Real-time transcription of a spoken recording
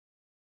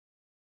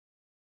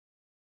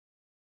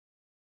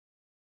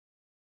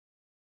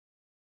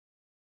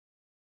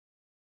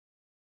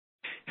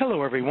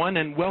Hello, everyone,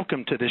 and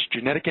welcome to this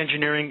Genetic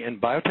Engineering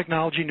and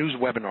Biotechnology News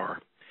webinar.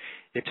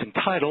 It's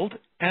entitled,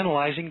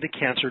 Analyzing the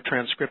Cancer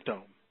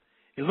Transcriptome,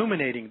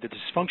 Illuminating the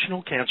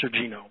Dysfunctional Cancer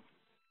Genome.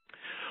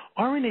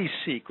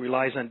 RNA-seq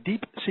relies on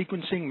deep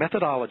sequencing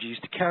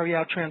methodologies to carry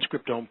out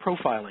transcriptome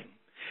profiling.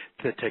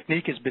 The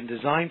technique has been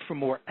designed for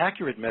more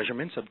accurate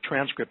measurements of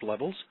transcript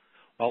levels,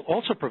 while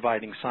also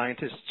providing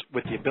scientists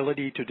with the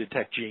ability to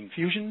detect gene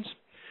fusions,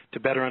 to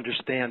better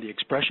understand the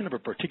expression of a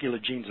particular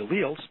gene's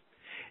alleles,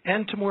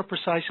 and to more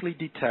precisely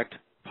detect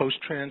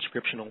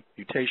post-transcriptional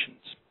mutations.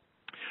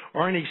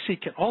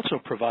 RNA-seq can also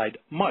provide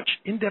much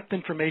in-depth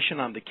information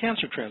on the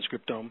cancer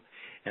transcriptome,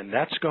 and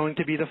that's going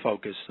to be the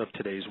focus of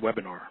today's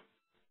webinar.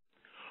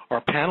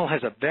 Our panel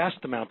has a vast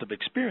amount of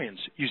experience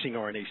using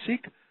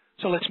RNA-seq,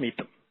 so let's meet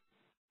them.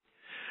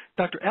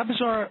 Dr.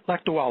 Abizar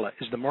Lakdawala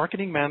is the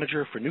Marketing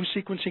Manager for New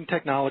Sequencing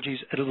Technologies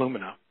at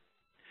Illumina.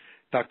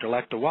 Dr.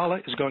 Lakdawala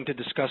is going to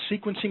discuss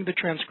sequencing the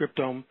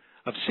transcriptome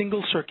of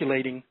single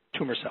circulating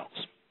tumor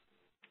cells.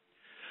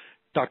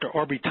 Dr.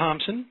 Aubrey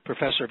Thompson,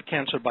 Professor of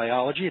Cancer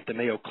Biology at the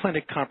Mayo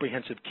Clinic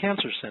Comprehensive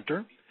Cancer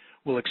Center,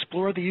 will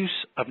explore the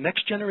use of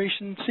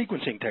next-generation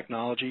sequencing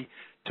technology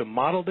to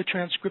model the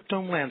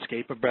transcriptome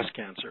landscape of breast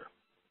cancer.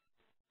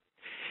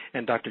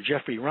 And Dr.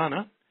 Jeffrey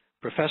Rana,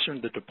 Professor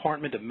in the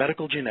Department of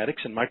Medical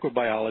Genetics and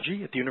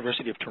Microbiology at the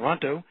University of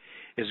Toronto,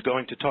 is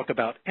going to talk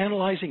about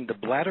analyzing the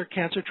bladder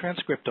cancer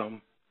transcriptome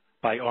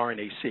by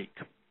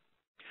RNA-seq.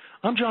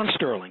 I'm John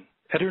Sterling,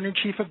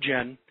 Editor-in-Chief of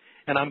GEN,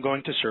 and I'm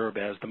going to serve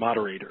as the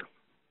moderator.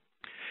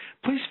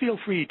 Please feel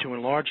free to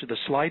enlarge the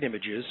slide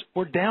images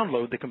or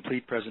download the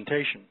complete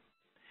presentation.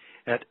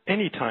 At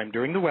any time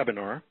during the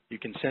webinar, you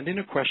can send in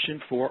a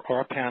question for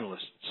our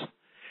panelists.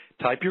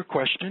 Type your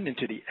question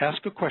into the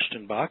Ask a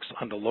Question box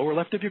on the lower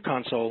left of your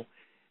console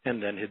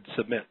and then hit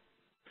Submit.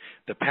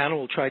 The panel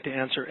will try to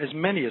answer as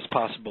many as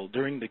possible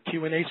during the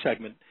Q&A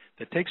segment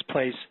that takes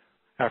place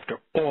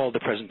after all the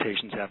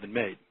presentations have been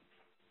made.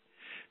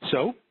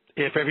 So,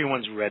 if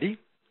everyone's ready,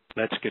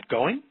 let's get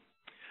going.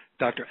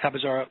 Dr.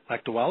 Abizar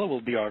Lakdawala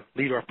will be our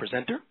lead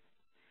presenter.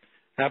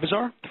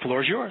 Abizar, the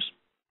floor is yours.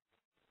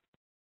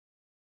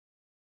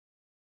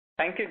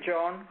 Thank you,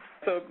 John.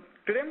 So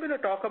today I'm going to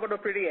talk about a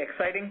pretty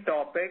exciting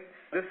topic.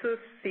 This is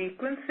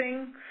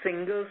sequencing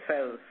single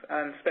cells,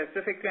 and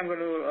specifically I'm going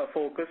to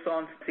focus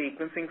on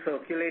sequencing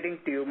circulating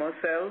tumor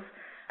cells,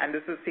 and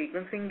this is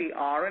sequencing the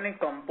RNA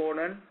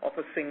component of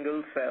a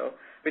single cell,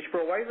 which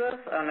provides us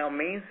an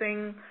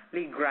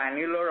amazingly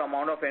granular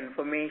amount of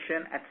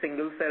information at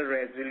single cell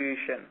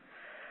resolution.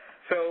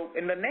 So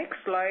in the next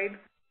slide,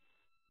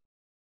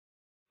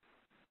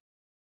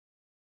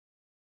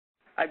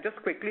 I'm just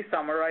quickly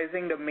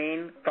summarizing the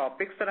main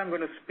topics that I'm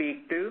going to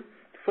speak to.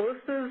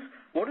 First is,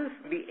 what is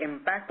the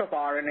impact of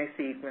RNA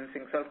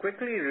sequencing? So I'll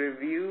quickly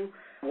review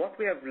what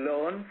we have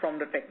learned from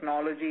the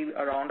technology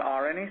around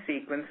RNA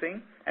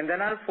sequencing, and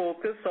then I'll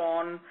focus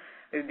on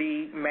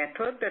the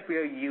method that we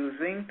are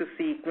using to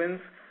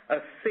sequence a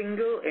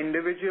single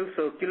individual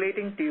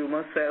circulating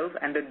tumor cells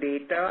and the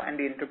data and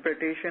the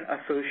interpretation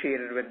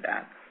associated with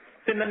that.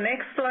 So in the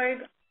next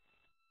slide,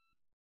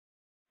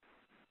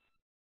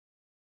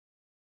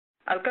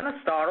 I'll kind of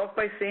start off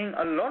by saying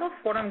a lot of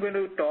what I'm going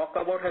to talk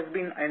about has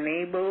been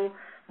enabled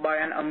by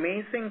an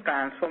amazing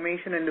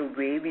transformation in the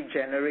way we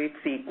generate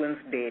sequence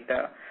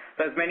data.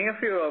 So as many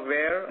of you are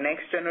aware,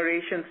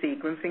 next-generation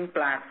sequencing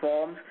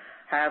platforms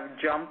have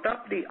jumped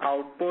up the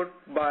output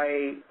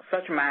by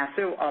such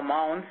massive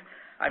amounts.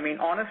 I mean,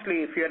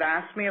 honestly, if you had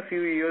asked me a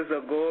few years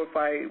ago if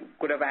I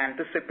could have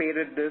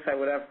anticipated this, I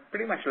would have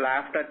pretty much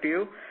laughed at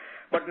you.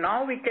 But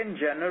now we can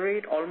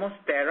generate almost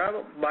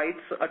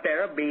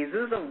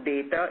terabases of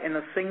data in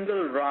a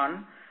single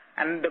run.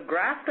 And the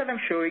graph that I'm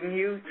showing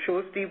you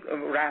shows the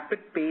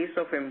rapid pace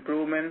of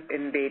improvement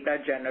in data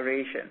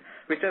generation,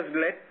 which has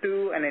led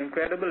to an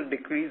incredible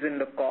decrease in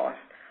the cost.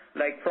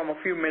 Like from a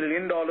few $1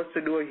 million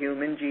to do a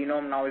human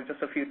genome, now it's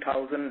just a few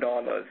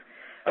 $1,000.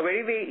 A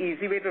very, very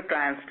easy way to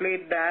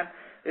translate that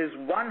is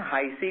one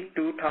HiSeq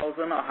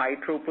 2000, a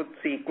high-throughput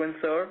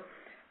sequencer,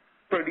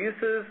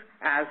 produces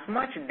as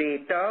much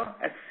data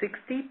as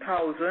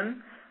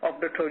 60,000 of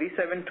the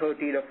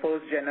 3730, the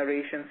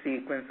first-generation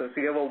sequencer. So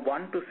you have a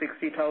 1 to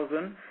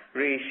 60,000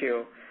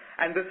 ratio.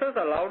 And this has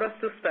allowed us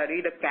to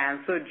study the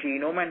cancer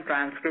genome and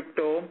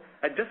transcriptome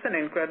at just an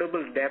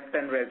incredible depth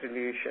and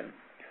resolution.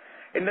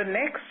 In the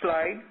next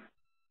slide,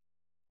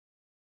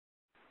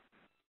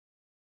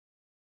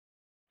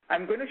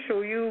 I'm going to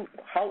show you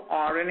how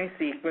RNA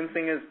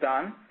sequencing is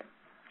done.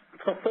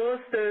 So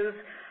first is,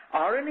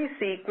 RNA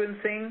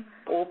sequencing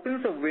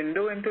opens a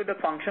window into the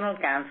functional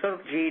cancer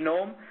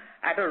genome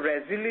at a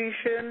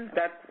resolution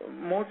that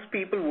most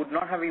people would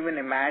not have even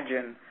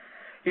imagined.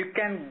 You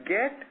can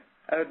get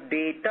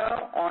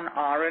data on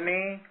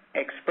RNA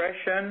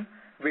expression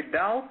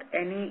without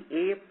any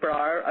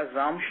prior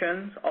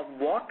assumptions of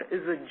what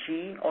is a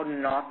gene or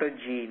not a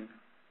gene.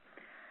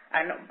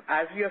 And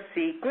as you're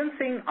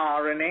sequencing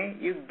RNA,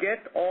 you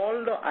get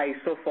all the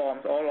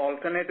isoforms, all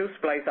alternative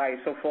splice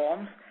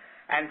isoforms,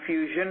 and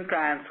fusion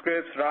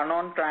transcripts,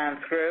 run-on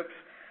transcripts,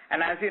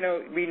 And as you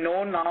know, we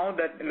know now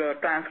that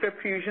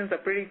transcript fusions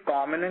are pretty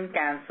common in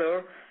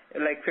cancer.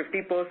 Like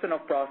 50%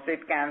 of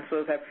prostate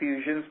cancers have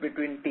fusions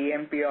between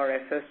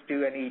TMPRSS2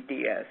 and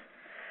ETS.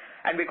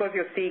 And because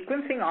you're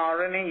sequencing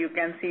RNA, you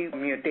can see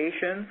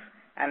mutations,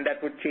 and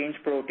that would change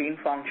protein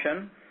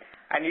function.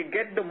 And you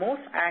get the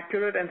most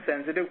accurate and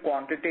sensitive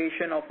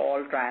quantitation of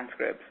all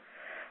transcripts.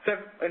 So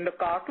in the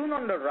cartoon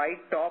on the right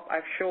top,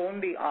 I've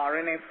shown the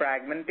RNA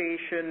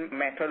fragmentation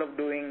method of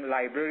doing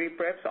library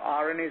prep. So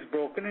RNA is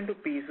broken into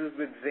pieces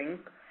with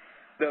zinc.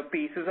 The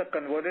pieces are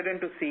converted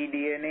into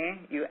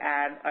cDNA. You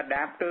add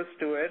adapters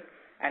to it,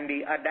 and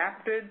the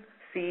adapted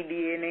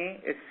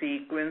cDNA is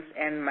sequenced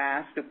en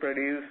masse to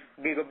produce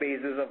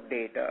gigabases of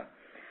data.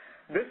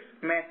 This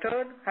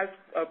method has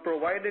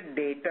provided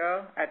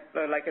data at,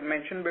 like I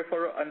mentioned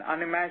before, an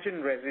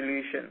unimagined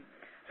resolution.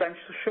 So I'm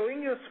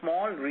showing you a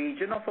small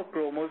region of a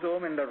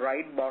chromosome in the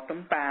right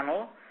bottom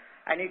panel,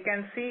 and you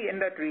can see in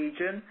that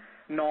region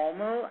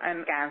normal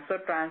and cancer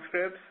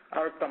transcripts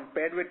are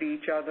compared with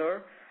each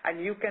other,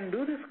 and you can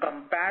do this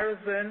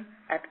comparison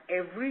at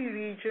every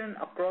region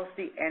across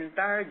the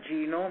entire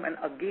genome, and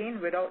again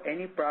without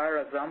any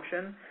prior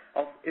assumption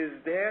of is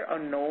there a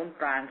known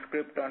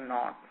transcript or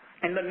not.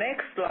 In the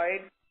next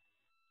slide,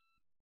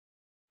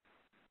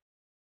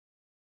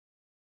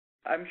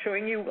 I'm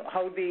showing you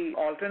how the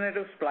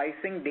alternative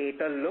splicing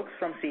data looks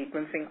from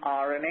sequencing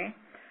RNA.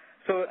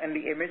 So in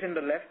the image in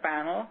the left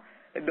panel,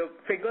 the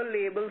figure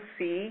label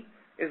C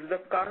is the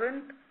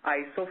current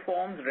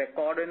isoforms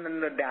recorded in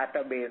the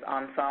database,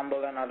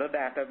 Ensemble and other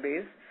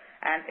database.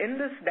 And in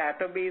this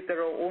database,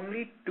 there are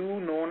only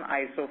 2 known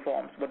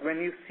isoforms. But when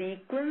you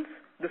sequence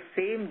the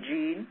same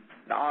gene,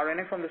 the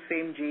RNA from the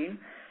same gene,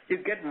 you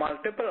get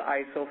multiple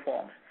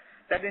isoforms.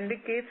 That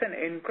indicates an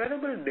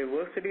incredible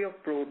diversity of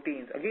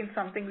proteins. Again,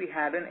 something we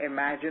hadn't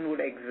imagined would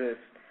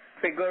exist.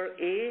 Figure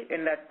A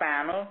in that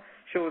panel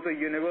shows a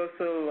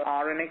universal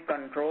RNA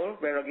control,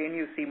 where again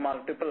you see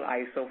multiple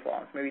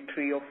isoforms, maybe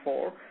 3 or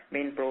 4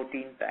 main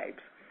protein types.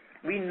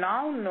 We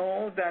now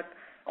know that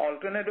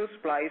alternative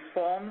splice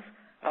forms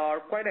are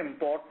quite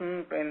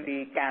important in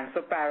the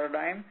cancer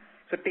paradigm.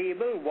 So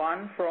table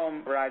 1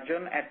 from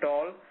Rajan et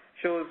al.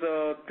 Shows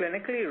a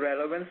clinically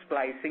relevant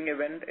splicing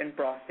event in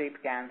prostate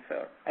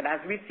cancer. And as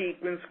we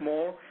sequence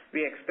more,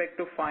 we expect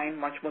to find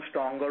much more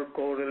stronger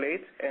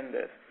correlates in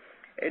this.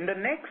 In the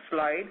next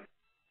slide,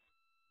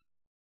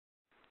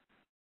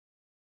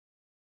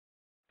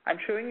 I'm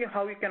showing you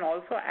how you can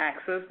also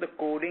access the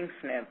coding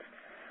SNPs.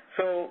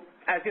 So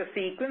as you're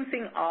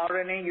sequencing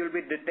RNA, you'll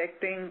be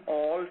detecting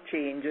all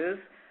changes.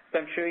 So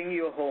I'm showing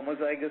you a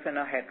homozygous and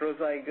a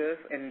heterozygous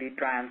in the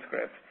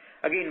transcripts.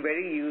 Again,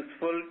 very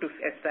useful to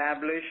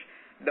establish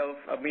the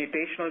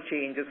mutational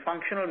changes,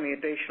 functional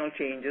mutational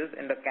changes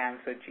in the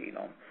cancer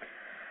genome.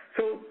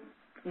 So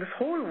this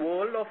whole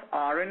world of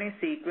RNA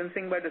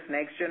sequencing by this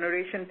next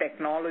generation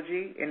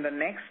technology, in the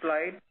next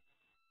slide,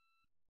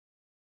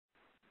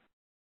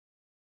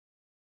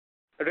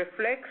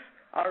 reflects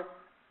our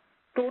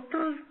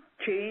total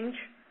change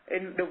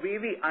in the way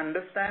we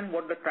understand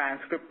what the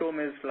transcriptome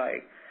is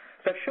like.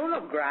 So I've shown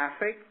a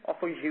graphic of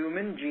a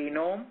human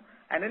genome,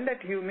 and in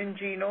that human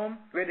genome,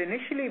 we had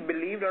initially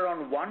believed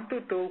around 1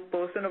 to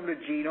 2% of the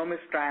genome is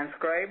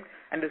transcribed,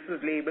 and this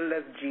is labeled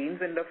as genes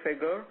in the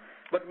figure.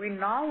 But we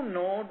now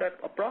know that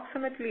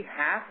approximately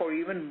half or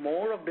even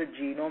more of the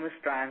genome is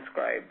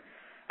transcribed.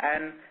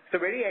 And it's a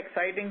very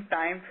exciting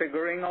time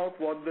figuring out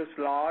what this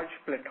large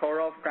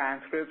plethora of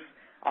transcripts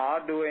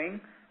are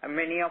doing. And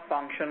many are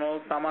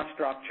functional, some are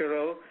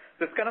structural.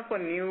 So it's kind of a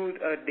new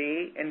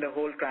day in the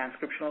whole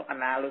transcriptional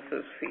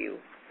analysis field.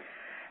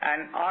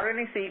 And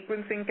RNA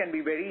sequencing can be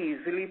very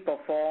easily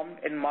performed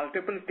in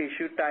multiple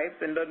tissue types.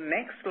 In the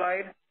next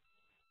slide,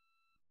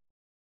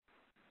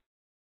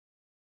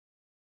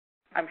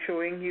 I'm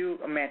showing you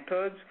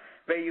methods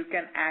where you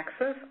can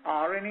access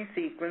RNA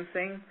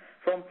sequencing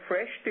from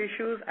fresh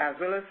tissues as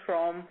well as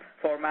from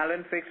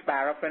formalin-fixed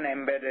paraffin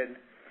embedded.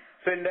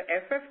 So in the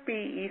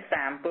FFPE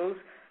samples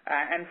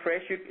and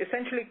fresh, you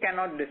essentially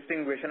cannot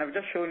distinguish. And I've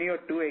just shown you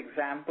 2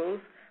 examples,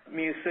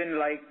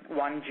 mucin-like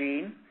 1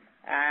 gene.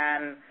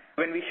 And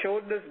when we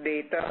showed this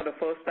data the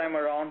first time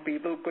around,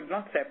 people could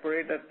not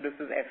separate that this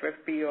is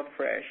FFP or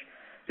fresh.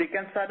 So you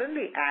can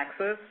suddenly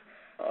access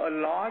a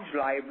large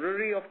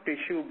library of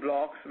tissue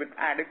blocks with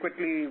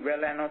adequately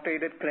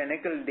well-annotated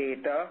clinical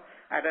data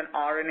at an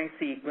RNA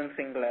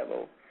sequencing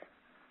level.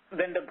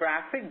 Then the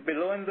graphic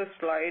below in the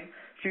slide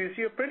shows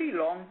you a pretty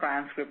long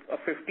transcript, a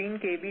 15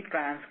 kb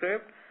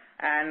transcript,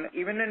 and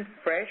even in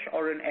fresh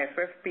or in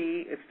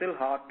FFP, it's still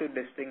hard to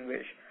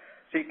distinguish.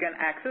 So you can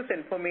access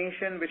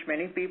information which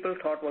many people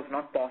thought was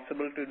not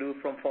possible to do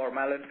from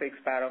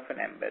formalin-fixed paraffin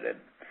embedded.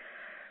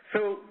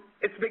 So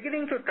it's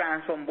beginning to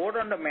transform both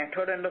on the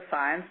method and the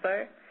science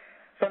side.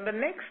 So on the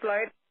next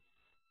slide,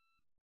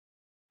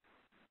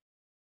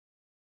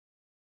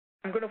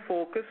 I'm going to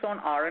focus on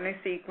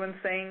RNA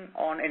sequencing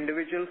on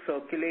individual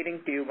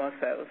circulating tumor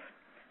cells.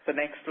 So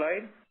next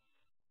slide.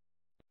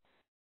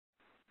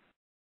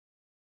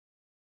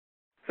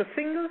 So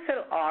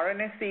single-cell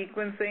RNA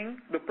sequencing,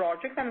 the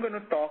project I'm going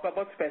to talk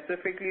about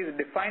specifically is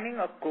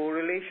defining a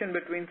correlation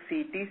between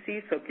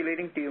CTC,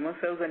 circulating tumor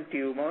cells, and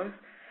tumors.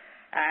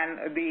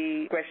 And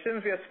the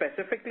questions we are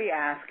specifically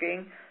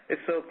asking is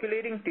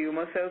circulating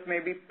tumor cells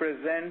may be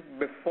present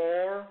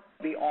before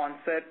the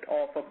onset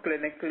of a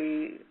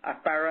clinically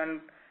apparent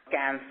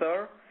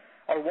cancer,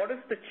 or what is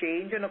the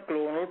change in a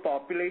clonal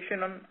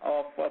population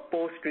of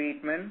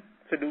post-treatment?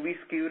 So do we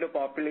skew the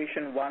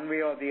population one way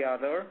or the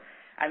other?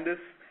 And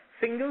this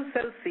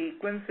single-cell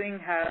sequencing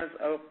has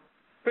a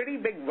pretty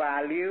big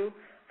value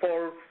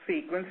for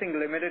sequencing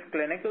limited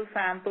clinical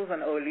samples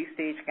and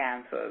early-stage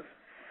cancers.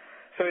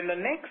 So in the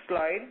next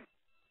slide,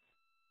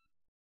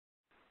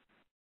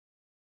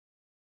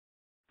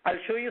 I'll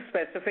show you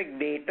specific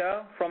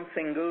data from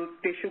single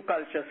tissue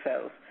culture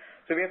cells.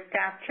 So we have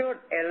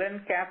captured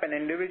LN-cap, an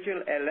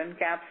individual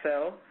LN-cap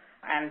cell,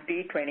 and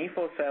T24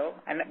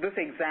 cell. And in this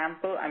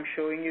example, I'm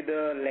showing you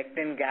the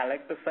lectin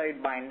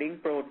galactoside binding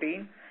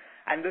protein.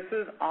 And this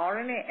is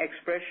RNA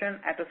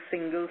expression at a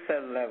single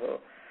cell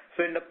level.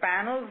 So in the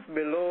panels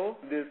below,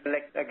 this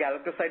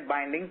galactoside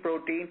binding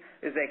protein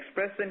is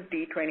expressed in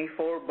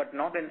T24 but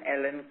not in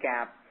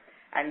LN-cap.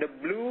 And the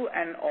blue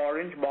and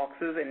orange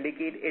boxes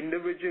indicate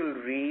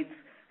individual reads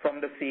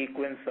from the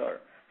sequencer.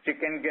 So you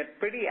can get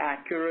pretty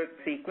accurate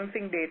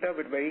sequencing data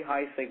with very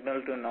high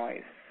signal to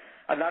noise.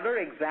 Another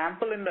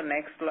example in the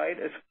next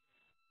slide is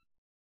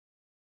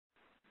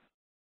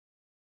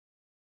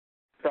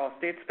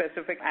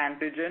prostate-specific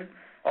antigen,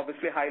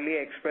 obviously highly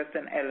expressed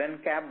in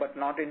LN-cap but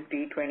not in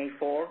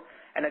T24.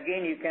 And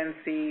again, you can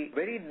see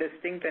very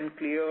distinct and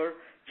clear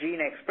gene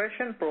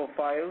expression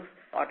profiles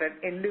at an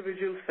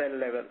individual cell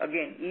level.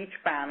 Again, each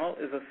panel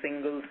is a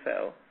single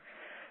cell.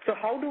 So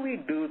how do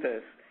we do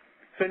this?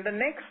 So in the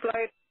next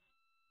slide,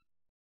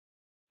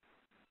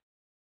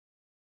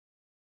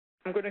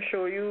 I'm going to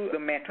show you the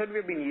method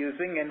we've been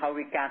using and how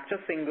we capture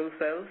single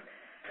cells.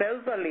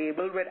 Cells are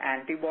labeled with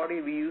antibody.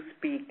 We use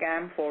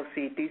PCAM for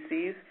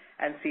CTCs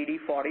and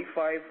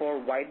CD45 for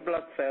white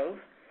blood cells,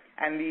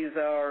 and these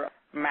are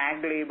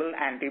MAG-labeled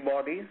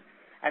antibodies.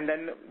 And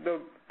then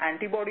the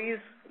antibodies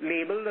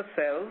label the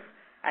cells,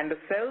 and the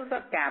cells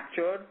are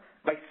captured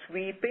by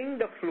sweeping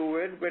the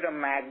fluid with a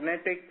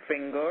magnetic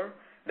finger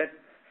that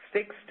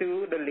sticks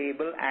to the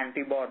labeled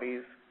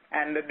antibodies.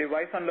 And the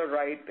device on the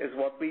right is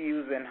what we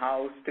use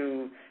in-house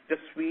to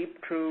just sweep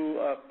through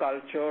a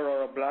culture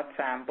or a blood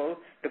sample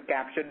to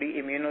capture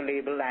the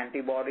immunolabeled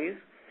antibodies.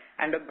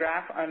 And the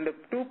graph and the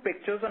two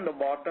pictures on the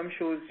bottom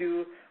shows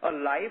you a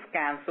live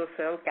cancer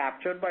cell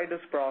captured by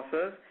this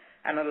process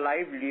and a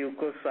live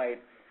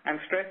leukocyte. I'm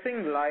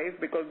stressing live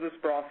because this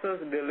process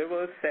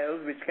delivers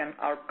cells which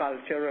are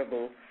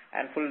culturable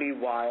and fully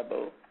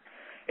viable.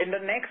 In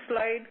the next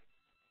slide,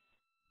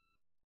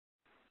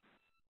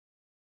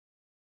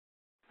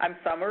 I'm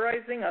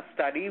summarizing a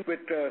study with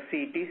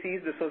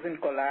CTCs. This was in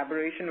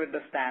collaboration with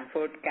the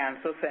Stanford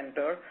Cancer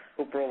Center,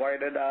 who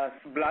provided us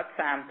blood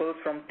samples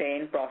from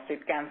 10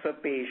 prostate cancer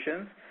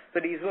patients.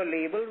 So these were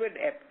labeled with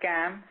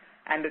EpCAM,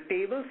 and the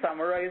table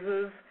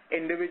summarizes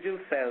individual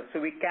cells. So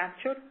we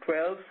captured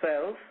 12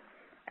 cells,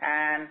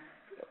 and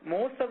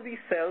most of these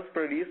cells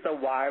produced a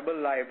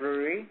viable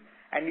library,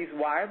 and these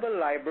viable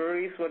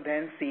libraries were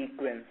then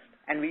sequenced.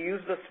 And we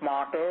used the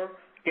SMARTer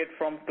kit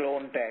from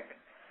CloneTech.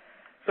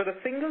 So the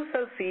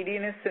single-cell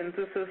cDNA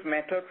synthesis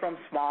method from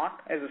SMART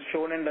is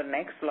shown in the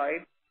next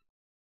slide.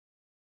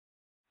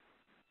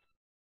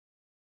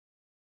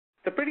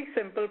 It's a pretty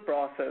simple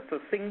process. So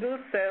single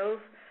cells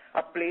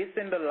are placed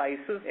in the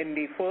lysis in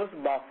the first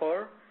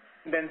buffer.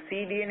 Then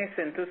cDNA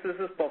synthesis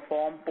is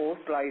performed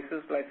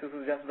post-lysis. Lysis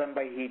is just done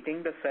by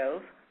heating the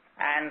cells.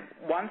 And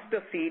once the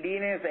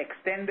cDNA is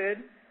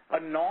extended, a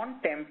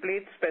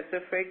non-template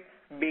specific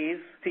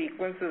base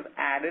sequence is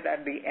added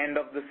at the end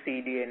of the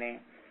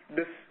cDNA.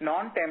 This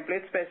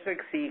non-template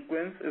specific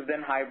sequence is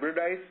then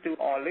hybridized to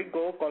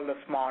oligo called the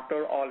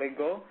SMARTer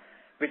oligo,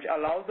 which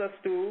allows us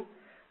to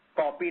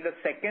copy the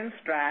second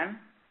strand,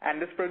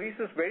 and this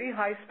produces very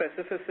high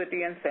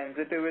specificity and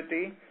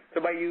sensitivity.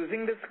 So by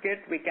using this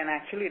kit, we can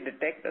actually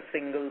detect a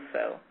single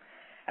cell.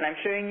 And I'm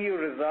showing you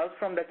results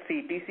from the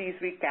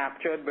CTCs we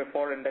captured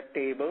before in the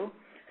table.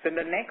 So in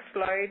the next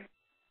slide,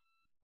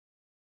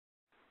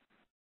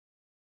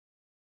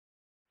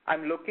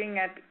 I'm looking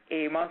at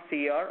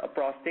AMA-CR, a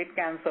prostate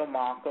cancer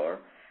marker,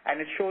 and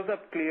it shows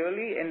up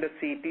clearly in the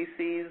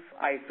CTCs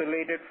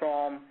isolated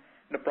from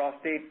the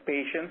prostate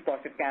patients,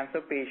 prostate cancer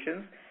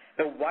patients.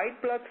 The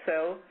white blood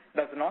cell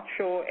does not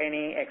show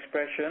any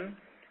expression,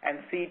 and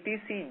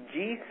CTC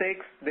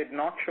G6 did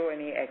not show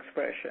any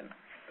expression.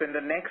 So in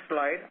the next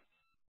slide,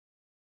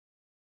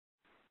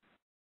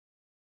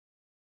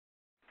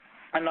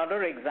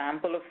 another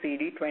example of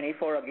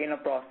CD24, again a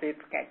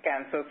prostate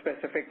cancer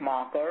specific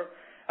marker,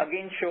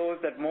 again shows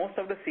that most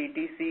of the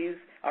CTCs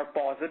are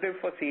positive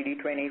for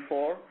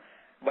CD24,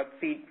 but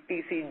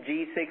CTC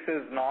G6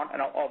 is not,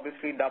 and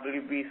obviously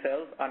WB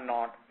cells are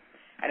not.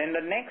 And in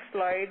the next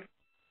slide,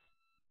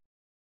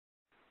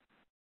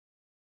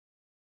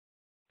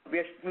 We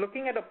are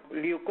looking at a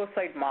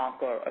leukocyte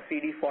marker, a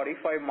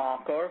CD45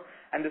 marker,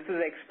 and this is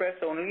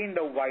expressed only in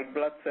the white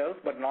blood cells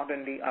but not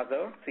in the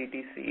other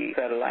CTC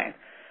cell line.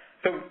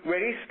 So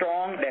very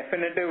strong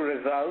definitive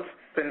results.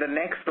 So in the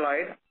next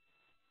slide,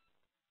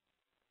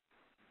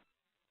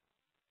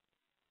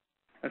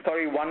 and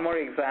sorry, one more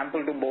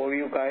example to bore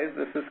you guys.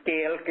 This is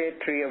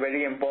KLK3, a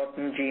very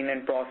important gene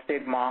and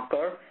prostate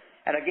marker.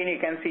 And again, you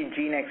can see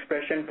gene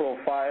expression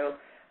profile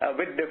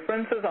with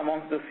differences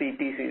amongst the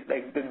CTCs.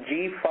 Like the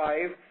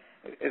G5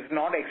 is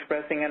not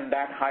expressing at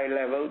that high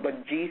level,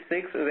 but G6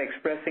 is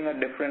expressing a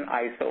different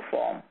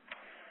isoform.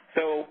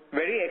 So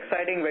very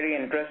exciting, very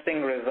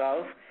interesting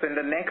results. So in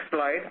the next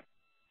slide,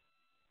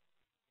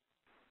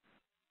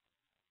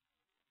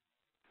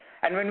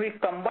 and when we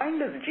combine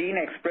this gene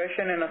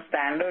expression in a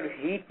standard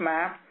heat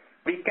map,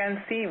 we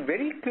can see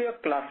very clear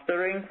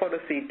clustering for the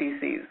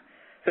CTCs.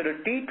 So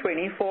the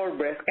T24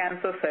 breast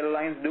cancer cell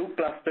lines do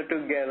cluster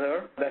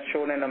together. That's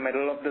shown in the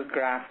middle of this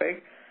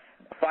graphic.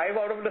 5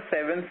 out of the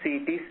 7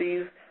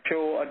 CTCs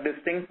show a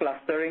distinct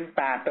clustering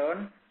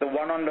pattern. The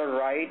one on the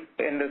right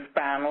in this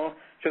panel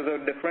shows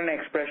a different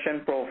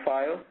expression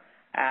profile,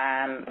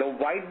 and the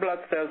white blood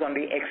cells on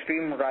the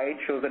extreme right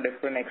shows a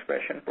different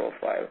expression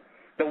profile.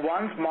 The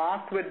ones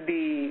marked with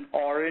the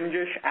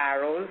orangish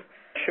arrows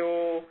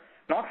show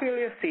not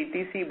really a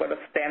CTC but a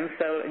stem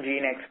cell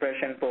gene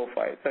expression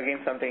profile. So again,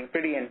 something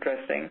pretty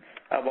interesting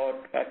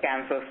about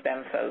cancer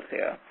stem cells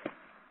here.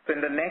 So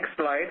in the next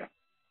slide.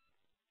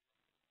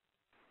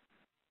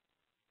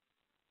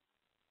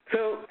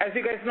 So as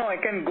you guys know, I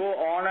can go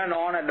on and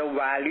on at the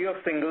value of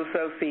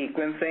single-cell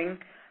sequencing,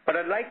 but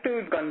I'd like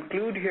to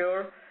conclude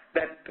here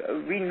that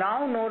we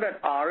now know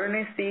that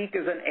RNA-seq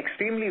is an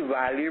extremely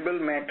valuable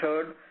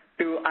method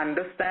to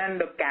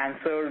understand the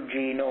cancer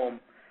genome,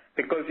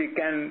 because you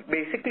can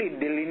basically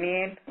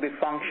delineate the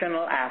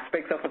functional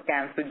aspects of a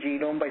cancer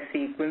genome by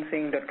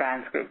sequencing the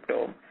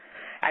transcriptome.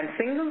 And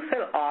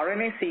single-cell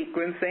RNA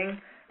sequencing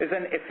is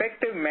an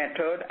effective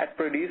method at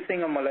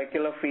producing a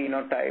molecular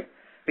phenotype.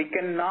 We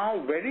can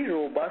now very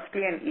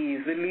robustly and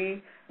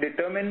easily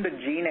determine the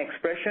gene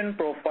expression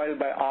profile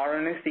by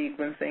RNA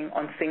sequencing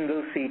on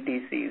single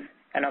CTCs,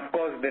 and of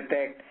course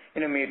detect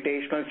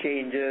mutational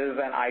changes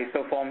and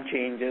isoform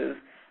changes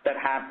that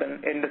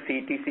happen in the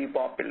CTC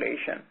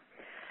population.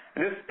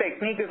 This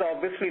technique is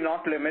obviously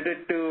not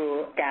limited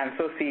to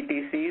cancer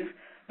CTCs,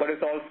 but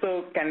it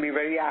also can be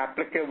very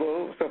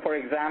applicable. So for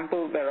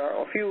example, there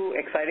are a few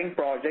exciting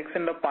projects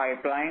in the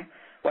pipeline.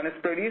 One is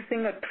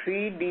producing a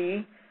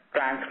 3D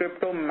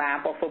transcriptome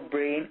map of a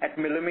brain at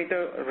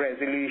millimeter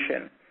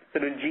resolution. So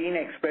the gene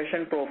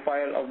expression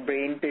profile of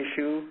brain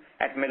tissue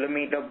at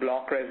millimeter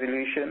block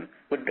resolution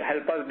would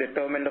help us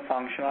determine the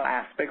functional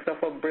aspects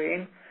of a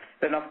brain.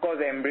 Then, of course,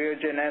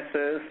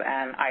 embryogenesis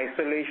and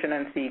isolation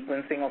and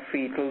sequencing of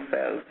fetal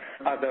cells,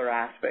 other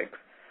aspects.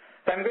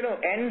 So I'm going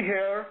to end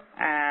here,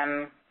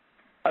 and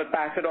I'll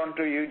pass it on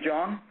to you,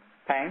 John.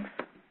 Thanks.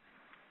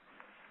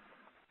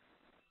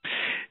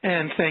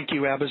 And thank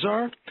you,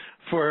 Abizar,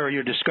 for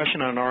your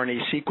discussion on RNA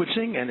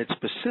sequencing and its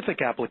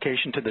specific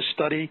application to the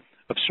study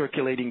of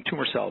circulating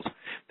tumor cells.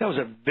 That was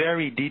a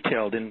very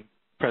detailed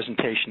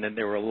presentation, and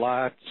there were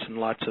lots and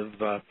lots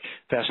of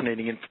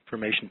fascinating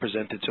information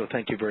presented, so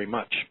thank you very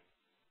much.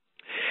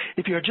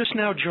 If you are just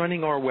now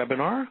joining our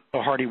webinar,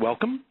 a hearty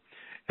welcome.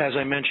 As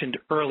I mentioned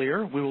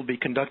earlier, we will be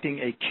conducting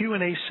a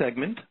Q&A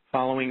segment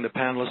following the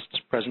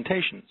panelists'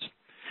 presentations.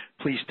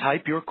 Please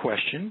type your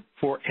question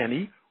for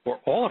any or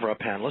all of our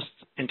panelists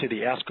into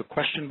the Ask a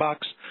Question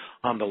box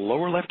on the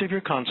lower left of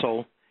your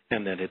console,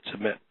 and then hit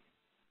Submit.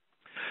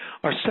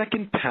 Our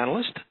second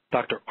panelist,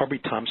 Dr. Aubrey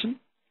Thompson,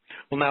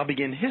 will now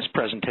begin his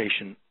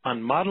presentation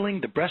on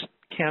modeling the breast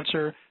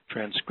cancer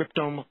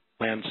transcriptome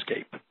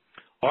landscape.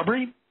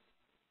 Aubrey?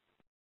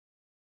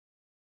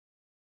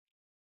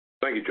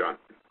 Thank you, John.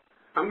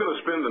 I'm going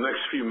to spend the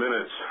next few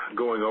minutes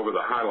going over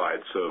the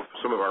highlights of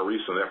some of our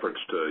recent efforts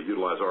to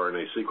utilize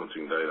RNA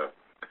sequencing data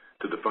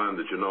to define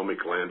the genomic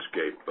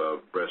landscape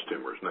of breast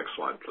tumors. Next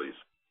slide, please.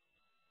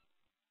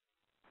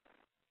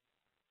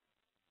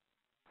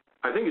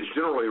 I think it's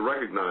generally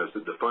recognized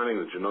that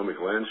defining the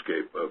genomic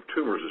landscape of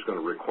tumors is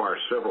going to require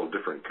several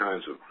different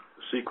kinds of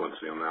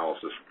sequencing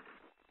analysis.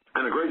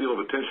 And a great deal of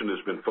attention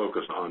has been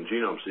focused on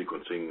genome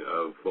sequencing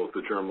of both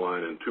the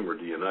germline and tumor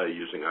DNA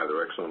using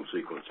either exome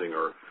sequencing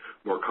or,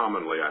 more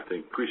commonly, I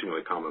think,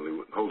 increasingly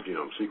commonly, whole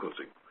genome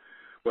sequencing.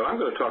 What I'm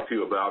going to talk to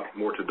you about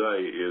more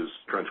today is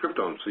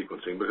transcriptome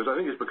sequencing, because I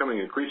think it's becoming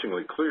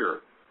increasingly clear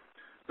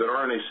that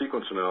RNA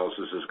sequence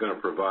analysis is going to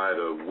provide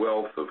a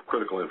wealth of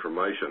critical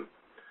information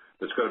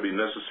that's going to be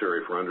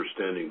necessary for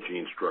understanding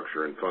gene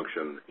structure and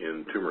function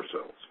in tumor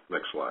cells.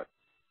 Next slide.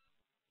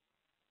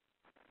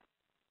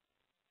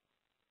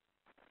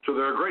 So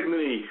there are a great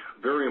many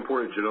very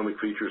important genomic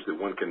features that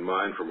one can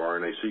mine from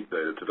RNA-seq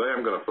data. Today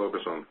I'm going to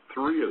focus on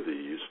 3 of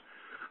these.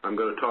 I'm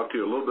going to talk to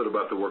you a little bit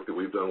about the work that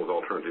we've done with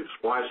alternative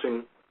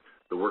splicing,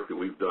 the work that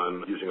we've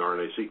done using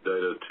RNA-seq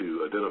data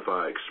to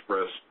identify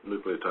expressed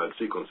nucleotide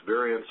sequence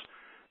variants,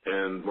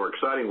 and more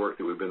exciting work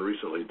that we've been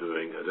recently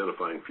doing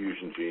identifying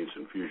fusion genes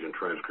and fusion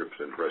transcripts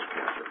in breast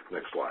cancer.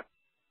 Next slide.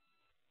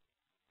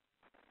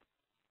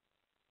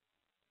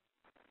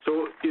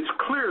 So it's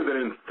clear that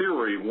in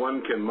theory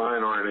one can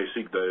mine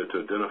RNA-seq data to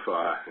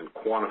identify and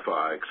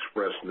quantify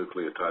expressed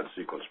nucleotide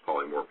sequence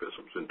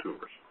polymorphisms in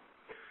tumors.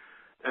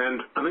 And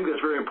I think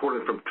that's very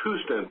important from two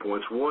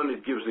standpoints. One,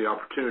 it gives the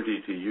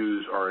opportunity to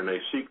use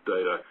RNA-seq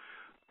data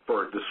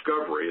for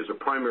discovery as a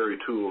primary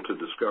tool to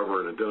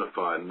discover and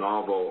identify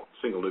novel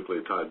single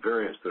nucleotide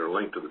variants that are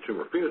linked to the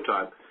tumor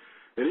phenotype.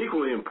 And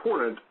equally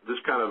important, this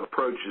kind of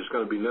approach is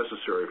going to be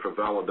necessary for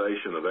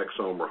validation of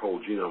exome or whole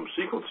genome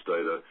sequence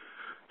data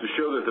to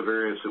show that the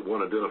variants that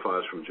one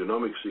identifies from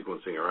genomic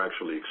sequencing are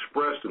actually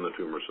expressed in the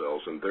tumor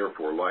cells and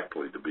therefore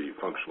likely to be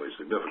functionally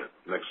significant.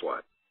 Next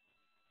slide.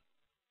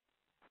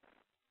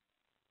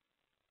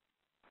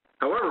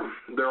 However,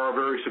 there are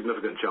very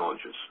significant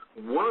challenges.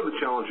 One of the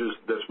challenges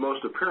that's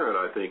most apparent,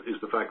 I think, is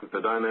the fact that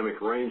the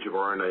dynamic range of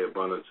RNA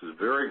abundance is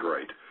very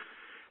great,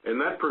 and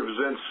that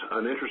presents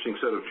an interesting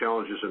set of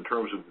challenges in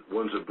terms of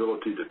one's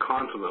ability to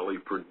confidently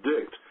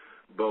predict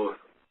both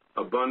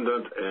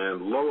abundant and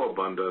low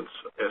abundance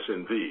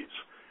SNVs.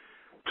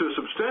 To a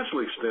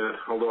substantial extent,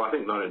 although I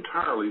think not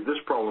entirely,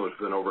 this problem has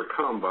been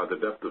overcome by the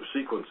depth of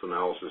sequence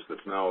analysis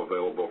that's now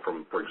available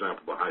from, for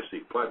example, the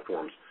HiSeq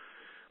platforms,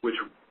 which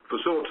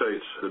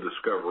facilitates the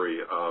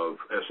discovery of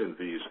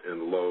SNVs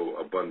in low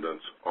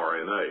abundance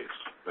RNAs.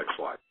 Next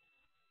slide.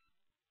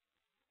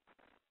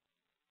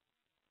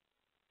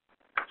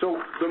 So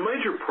the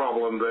major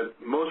problem that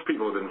most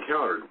people have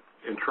encountered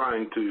in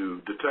trying to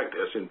detect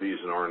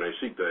SNVs in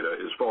RNA-seq data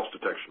is false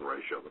detection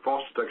ratio. The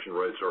false detection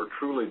rates are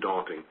truly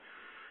daunting,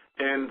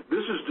 and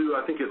this is due,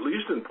 I think, at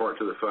least in part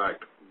to the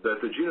fact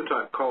that the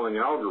genotype calling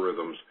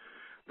algorithms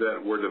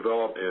that were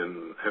developed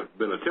and have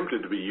been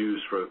attempted to be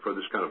used for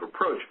this kind of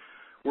approach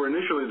were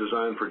initially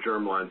designed for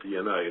germline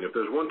DNA. And if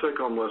there's one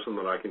take-home lesson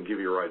that I can give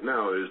you right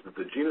now is that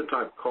the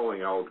genotype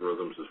calling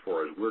algorithms, as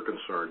far as we're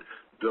concerned,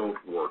 don't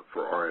work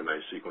for RNA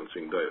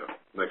sequencing data.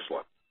 Next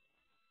slide.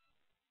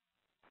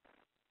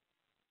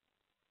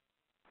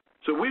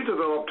 So we've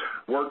developed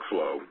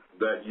workflow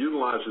that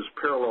utilizes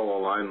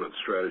parallel alignment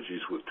strategies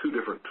with two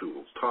different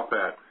tools,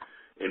 TopHat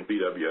and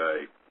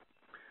BWA.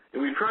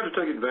 And we've tried to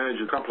take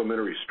advantage of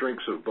complementary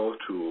strengths of both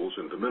tools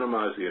and to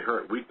minimize the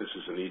inherent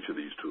weaknesses in each of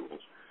these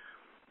tools.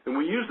 And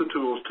we use the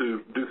tools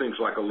to do things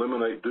like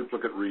eliminate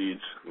duplicate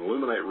reads, and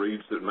eliminate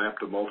reads that map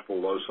to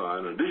multiple loci.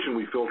 In addition,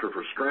 we filter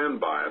for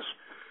strand bias,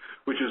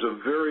 which is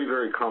a very,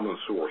 very common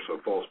source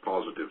of false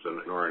positives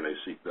in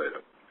RNA-seq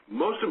data.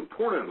 Most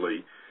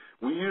importantly,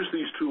 we use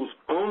these tools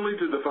only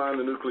to define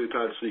the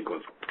nucleotide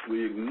sequence.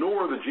 We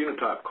ignore the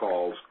genotype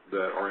calls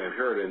that are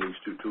inherent in these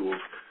two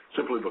tools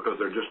simply because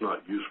they're just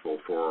not useful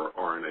for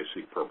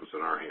RNA-seq purpose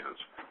in our hands.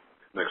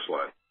 Next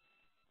slide.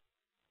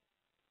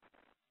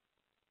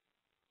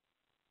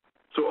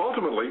 So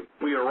ultimately,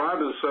 we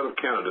arrived at a set of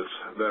candidates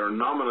that are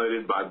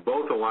nominated by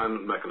both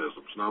alignment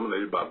mechanisms,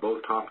 nominated by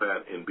both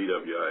TopHat and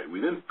BWA. We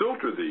then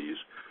filter these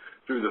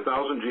through the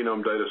 1,000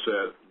 genome data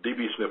set,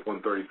 dbSNP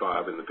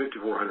 135, and the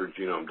 5,400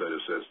 genome data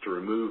sets to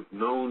remove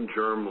known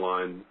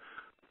germline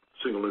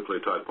single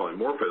nucleotide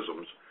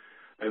polymorphisms.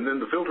 And then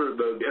the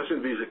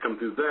SNVs that come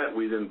through that,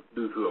 we then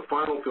do through a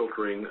final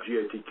filtering,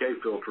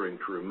 GATK filtering,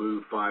 to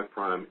remove 5'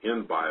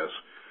 end bias,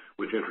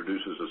 which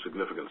introduces a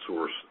significant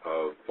source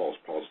of false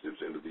positives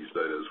into these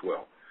data as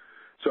well.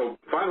 So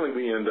finally,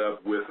 we end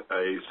up with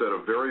a set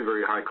of very,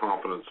 very high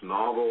confidence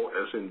novel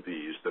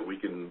SNVs that we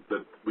can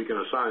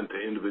assign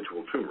to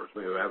individual tumors.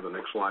 May I have the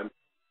next slide?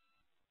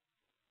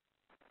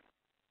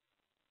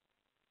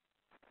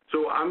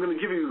 So I'm going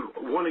to give you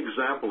one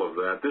example of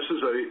that. This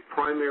is a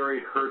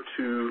primary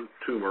HER2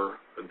 tumor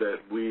that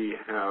we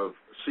have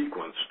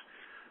sequenced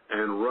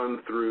and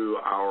run through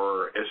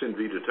our SNV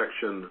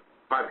detection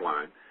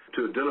pipeline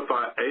to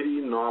identify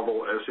 80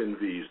 novel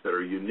SNVs that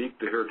are unique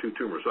to HER2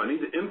 tumors. So I need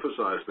to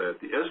emphasize that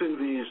the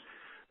SNVs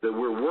that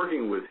we're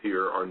working with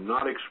here are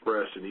not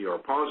expressed in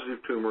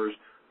ER-positive tumors,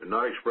 they're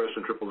not expressed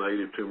in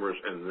triple-negative tumors,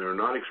 and they're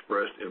not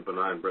expressed in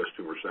benign breast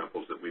tumor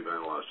samples that we've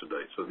analyzed to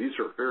date. So these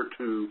are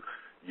HER2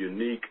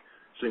 unique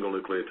single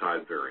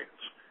nucleotide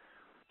variants.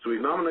 So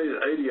we've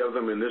nominated 80 of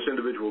them in this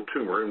individual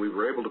tumor, and we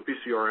were able to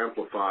PCR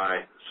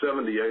amplify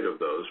 78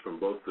 of those from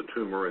both the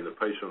tumor and the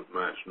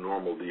patient-matched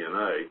normal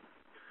DNA.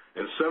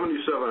 And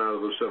 77 out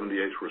of those 78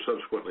 were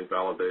subsequently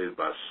validated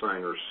by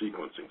Sanger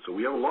sequencing. So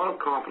we have a lot of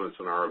confidence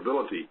in our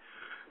ability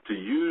to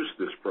use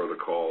this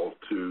protocol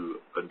to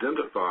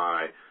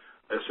identify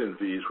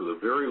SNVs with a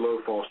very low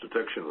false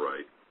detection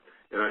rate.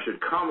 And I should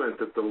comment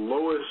that the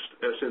lowest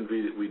SNV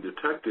that we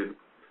detected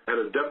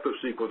had a depth of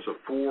sequence of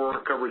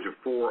coverage of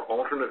 4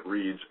 alternate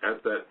reads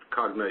at that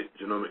cognate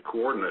genomic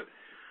coordinate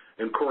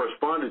and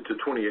corresponded to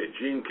 28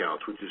 gene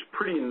counts, which is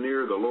pretty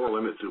near the lower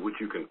limits at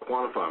which you can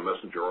quantify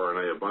messenger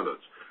RNA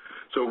abundance.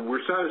 So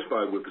we're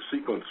satisfied with the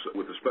sequence,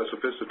 with the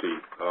specificity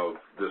of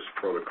this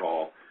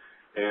protocol,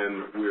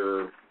 and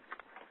we're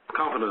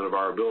confident of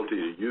our ability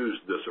to use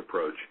this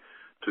approach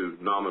to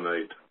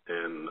nominate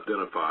and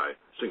identify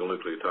single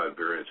nucleotide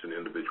variants in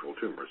individual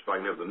tumors. If I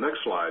can have the next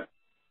slide.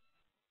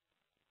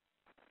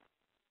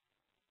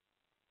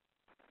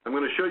 I'm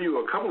going to show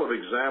you a couple of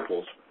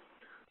examples.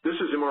 This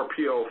is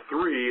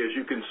MRPL3. As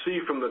you can see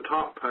from the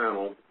top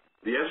panel,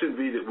 the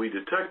SNV that we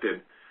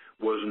detected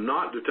was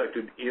not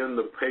detected in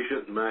the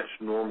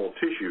patient-matched normal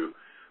tissue,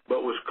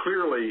 but was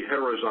clearly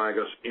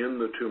heterozygous in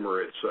the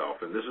tumor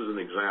itself. And this is an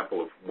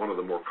example of one of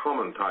the more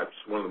common types,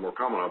 one of the more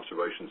common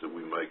observations that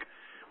we make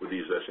with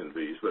these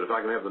SNVs. But if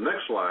I can have the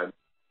next slide.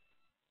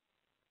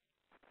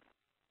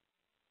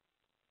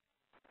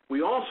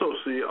 We also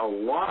see a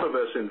lot of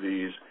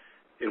SNVs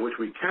in which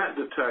we can't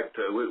detect,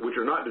 which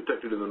are not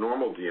detected in the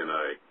normal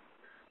DNA.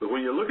 But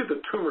when you look at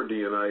the tumor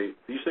DNA,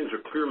 these things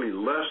are clearly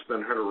less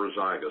than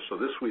heterozygous. So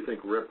this, we think,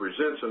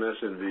 represents an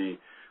SNV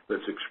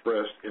that's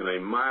expressed in a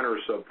minor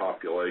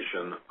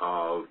subpopulation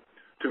of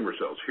tumor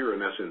cells. Here, an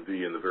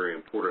SNV in the very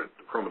important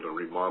chromatin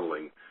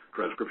remodeling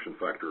transcription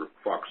factor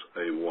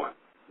FOXA1.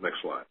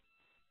 Next slide.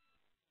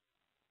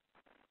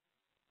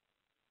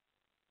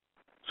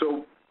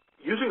 So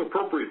using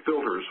appropriate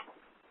filters,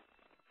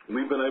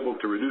 we've been able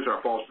to reduce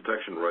our false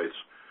detection rates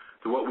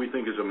to what we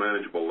think is a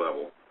manageable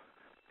level.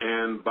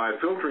 And by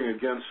filtering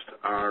against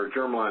our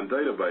germline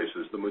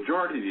databases, the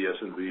majority of the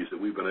SNVs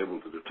that we've been able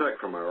to detect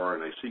from our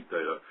RNA-seq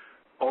data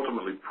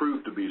ultimately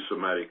proved to be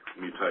somatic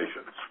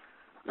mutations.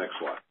 Next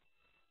slide.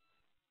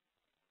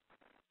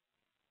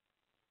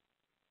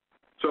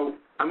 So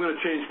I'm going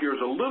to change gears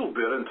a little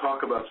bit and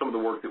talk about some of the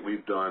work that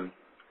we've done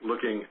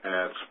looking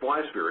at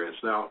splice variants.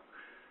 Now,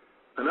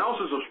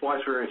 analysis of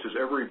splice variants is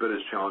every bit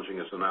as challenging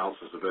as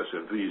analysis of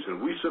SNVs,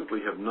 and we simply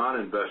have not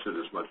invested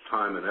as much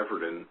time and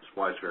effort in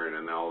splice variant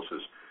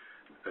analysis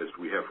as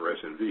we have for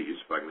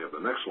SNVs. If I can have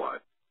the next slide.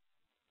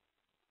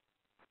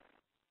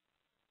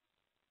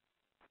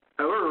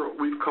 However,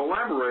 we've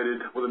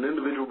collaborated with an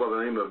individual by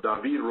the name of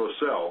David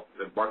Rossell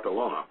at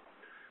Barcelona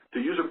to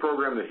use a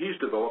program that he's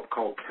developed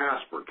called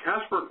CASPR.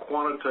 CASPR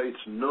quantitates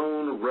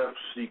known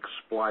ref-seq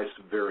splice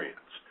variants.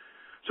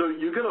 So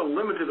you get a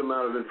limited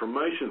amount of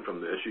information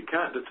from this. You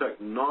can't detect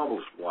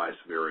novel splice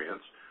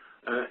variants,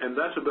 and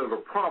that's a bit of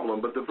a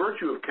problem. But the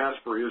virtue of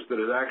CASPR is that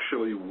it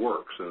actually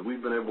works, and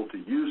we've been able to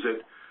use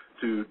it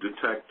to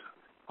detect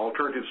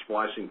alternative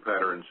splicing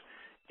patterns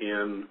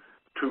in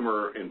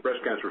tumor and breast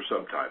cancer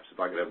subtypes. If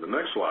I could have the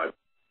next slide.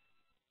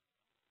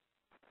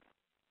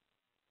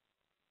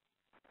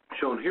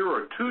 Shown here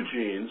are two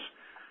genes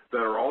that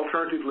are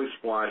alternatively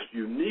spliced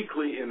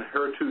uniquely in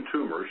HER2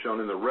 tumors, shown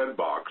in the red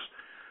box.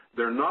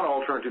 They're not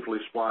alternatively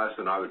spliced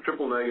in either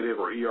triple negative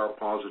or ER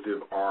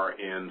positive or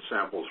in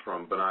samples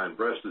from benign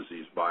breast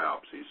disease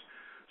biopsies.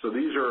 So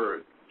these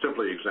are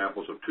simply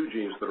examples of two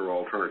genes that are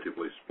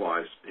alternatively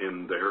spliced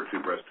in the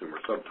HER2 breast tumor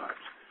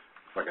subtypes.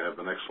 If I can have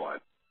the next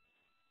slide.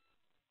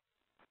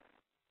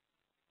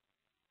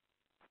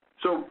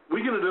 So we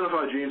can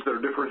identify genes that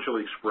are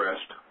differentially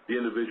expressed, the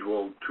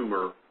individual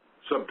tumor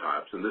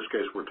subtypes. In this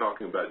case, we're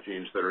talking about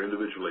genes that are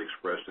individually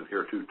expressed in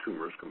HER2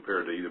 tumors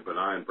compared to either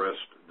benign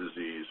breast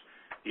disease,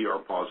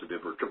 ER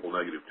positive, or triple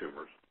negative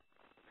tumors.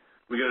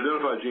 We can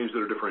identify genes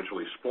that are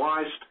differentially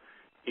spliced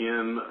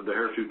in the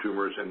HER2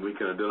 tumors, and we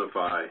can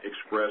identify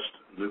expressed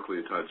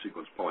nucleotide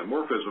sequence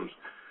polymorphisms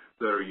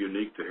that are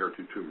unique to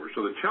HER2 tumors.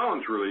 So the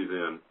challenge really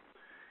then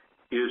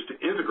is to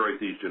integrate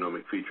these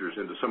genomic features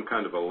into some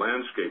kind of a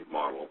landscape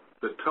model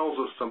that tells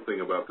us something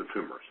about the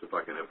tumors. If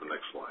I can have the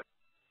next slide.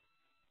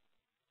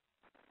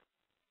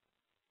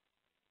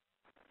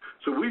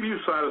 So we've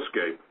used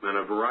Cytoscape and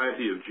a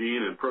variety of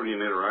gene and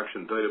protein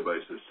interaction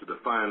databases to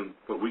define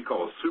what we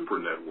call a super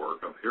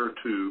network of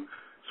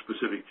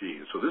HER2-specific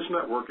genes. So this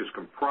network is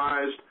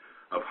comprised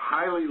of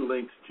highly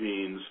linked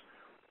genes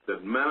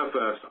that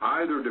manifest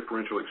either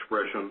differential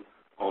expression,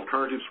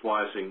 alternative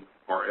splicing,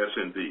 or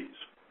SNVs.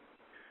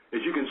 As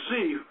you can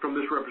see from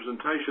this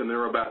representation, there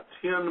are about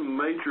 10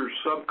 major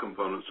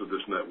subcomponents of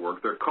this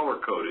network. They're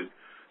color-coded,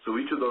 so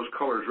each of those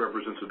colors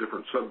represents a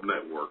different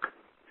subnetwork.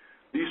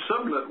 These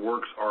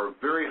subnetworks are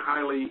very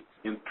highly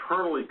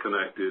internally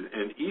connected,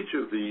 and each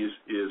of these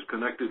is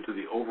connected to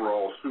the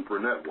overall super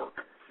network.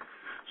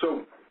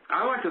 So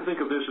I like to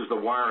think of this as the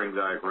wiring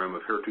diagram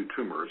of HER2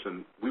 tumors,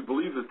 and we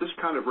believe that this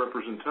kind of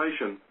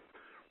representation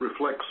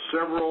reflects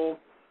several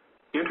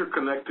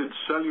interconnected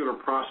cellular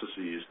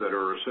processes that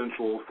are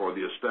essential for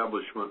the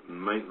establishment and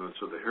maintenance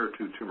of the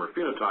HER2 tumor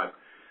phenotype,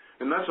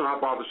 and that's an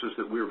hypothesis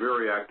that we're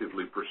very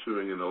actively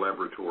pursuing in the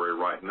laboratory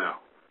right now.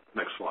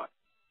 Next slide.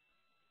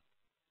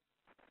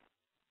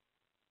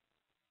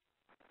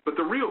 But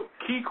the real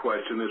key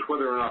question is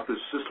whether or not this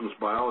systems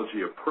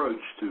biology approach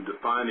to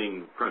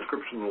defining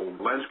transcriptional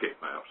landscape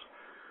maps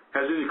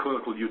has any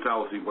clinical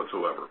utility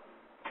whatsoever.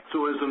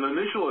 So as an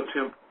initial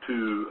attempt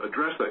to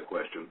address that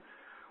question,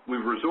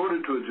 we've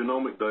resorted to a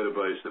genomic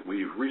database that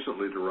we've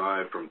recently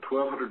derived from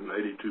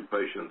 1,282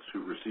 patients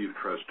who received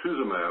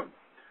trastuzumab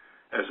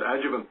as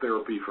adjuvant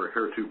therapy for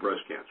HER2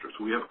 breast cancer.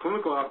 So we have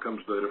clinical outcomes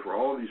data for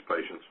all of these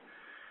patients,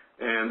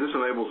 and this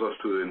enables us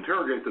to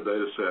interrogate the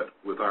data set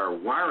with our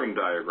wiring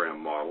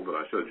diagram model that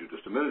I showed you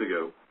just a minute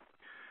ago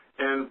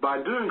And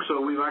by doing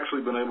so, we've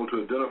actually been able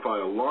to identify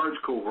a large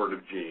cohort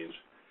of genes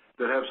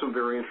that have some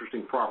very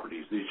interesting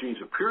properties. These genes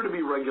appear to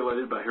be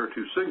regulated by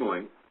HER2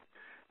 signaling,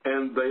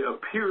 and they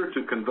appear to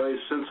convey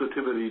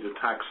sensitivity to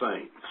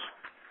taxanes.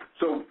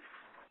 So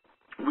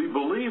we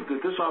believe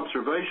that this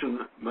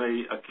observation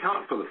may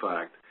account for the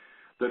fact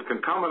that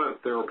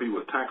concomitant therapy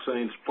with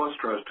taxanes plus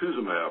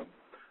trastuzumab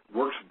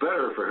works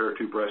better for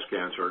HER2 breast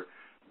cancer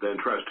than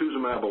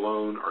trastuzumab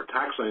alone or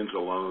taxanes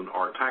alone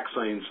or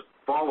taxanes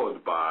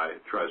followed by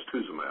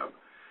trastuzumab.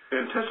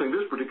 And testing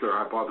this particular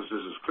hypothesis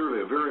is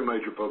clearly a very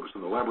major focus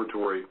in the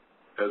laboratory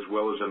as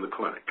well as in the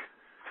clinic.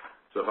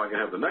 So if I can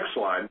have the next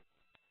slide.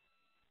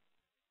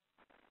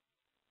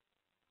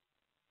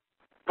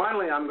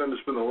 Finally, I'm going to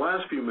spend the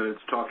last few minutes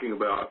talking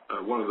about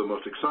one of the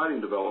most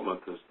exciting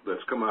developments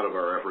that's come out of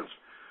our efforts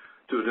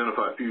to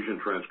identify fusion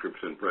transcripts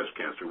in breast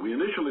cancer. We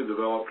initially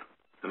developed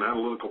an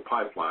analytical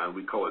pipeline.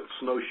 We call it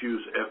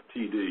Snowshoes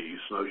FTD,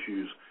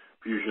 Snowshoes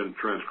Fusion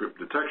Transcript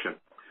Detection,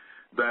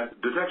 that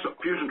detects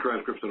fusion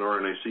transcripts in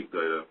RNA-seq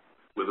data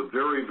with a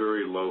very,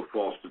 very low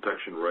false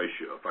detection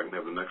ratio. If I can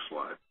have the next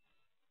slide.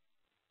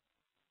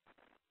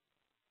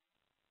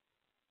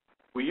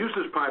 We use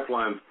this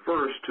pipeline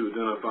first to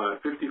identify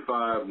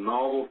 55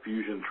 novel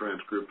fusion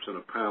transcripts in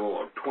a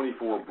panel of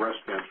 24 breast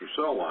cancer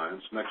cell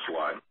lines. Next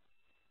slide.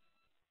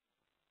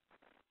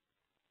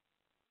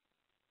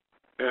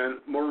 And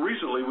more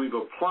recently, we've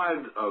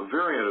applied a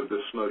variant of this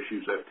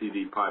Snowshoes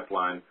FTD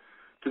pipeline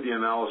to the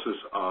analysis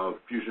of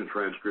fusion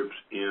transcripts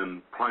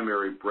in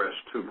primary breast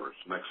tumors.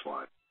 Next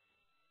slide.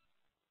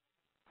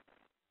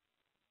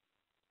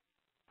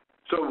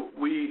 So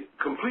we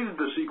completed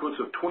the sequence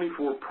of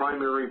 24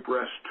 primary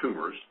breast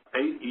tumors,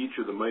 8 each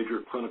of the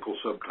major clinical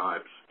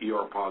subtypes,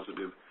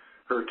 ER-positive,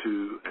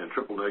 HER2, and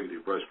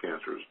triple-negative breast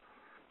cancers,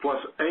 plus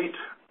 8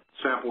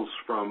 samples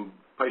from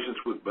patients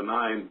with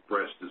benign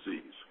breast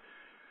disease.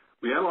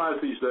 We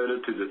analyzed these data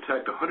to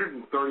detect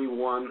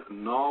 131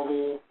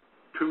 novel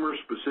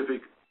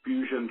tumor-specific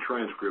fusion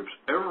transcripts.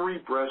 Every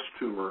breast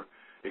tumor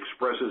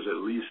expresses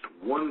at least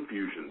one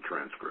fusion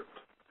transcript.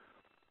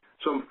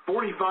 Some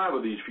 45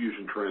 of these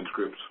fusion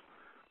transcripts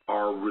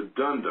are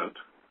redundant.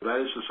 That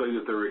is to say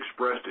that they're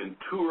expressed in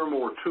 2 or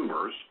more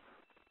tumors.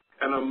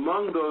 And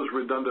among those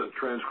redundant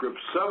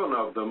transcripts, 7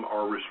 of them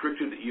are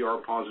restricted to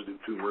ER-positive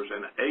tumors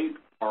and 8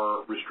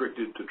 are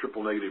restricted to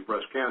triple-negative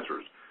breast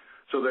cancers.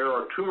 So there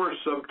are tumor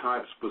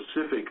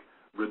subtype-specific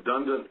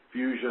redundant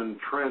fusion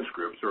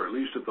transcripts, or at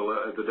least at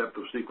the depth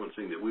of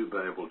sequencing that we've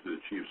been able to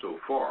achieve so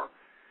far.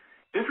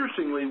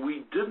 Interestingly,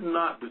 we did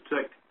not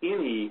detect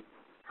any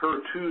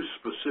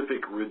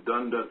HER2-specific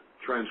redundant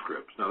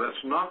transcripts. Now,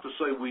 that's not to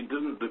say we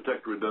didn't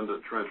detect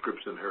redundant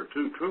transcripts in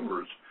HER2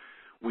 tumors.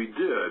 We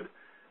did,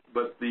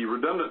 but the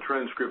redundant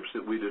transcripts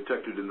that we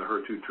detected in the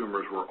HER2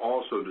 tumors were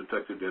also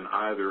detected in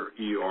either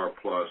ER+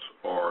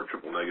 or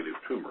triple-negative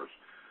tumors.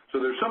 So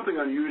there's something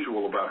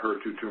unusual about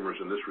HER2 tumors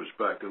in this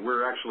respect, and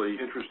we're actually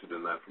interested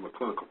in that from a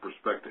clinical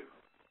perspective.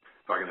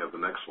 If I can have the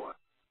next slide.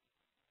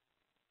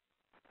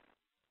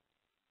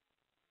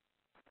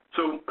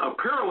 So a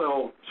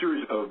parallel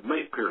series of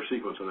mate pair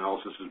sequence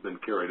analysis has been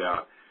carried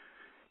out,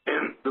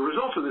 and the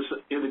results of this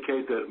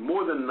indicate that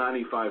more than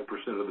 95%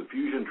 of the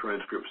fusion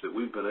transcripts that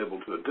we've been able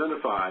to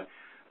identify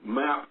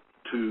map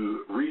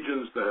to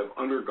regions that have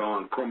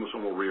undergone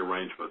chromosomal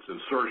rearrangements,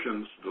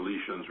 insertions,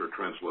 deletions, or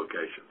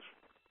translocations.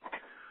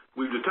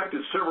 We've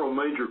detected several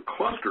major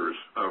clusters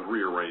of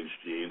rearranged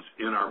genes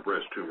in our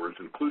breast tumors,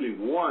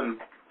 including one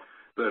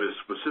that is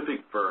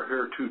specific for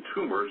HER2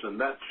 tumors, and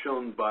that's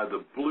shown by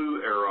the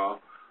blue arrow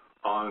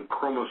on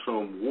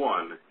chromosome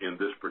 1 in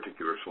this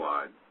particular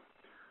slide.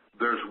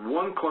 There's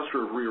one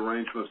cluster of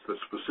rearrangements that's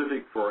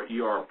specific for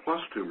ER+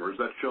 tumors.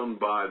 That's shown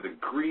by the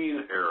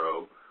green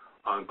arrow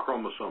on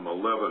chromosome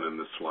 11 in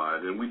this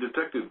slide. And we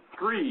detected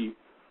 3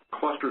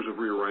 clusters of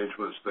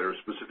rearrangements that are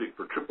specific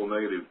for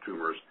triple-negative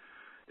tumors,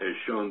 as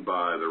shown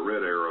by the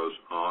red arrows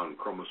on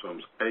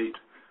chromosomes 8,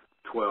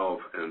 12,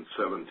 and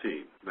 17.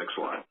 Next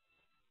slide.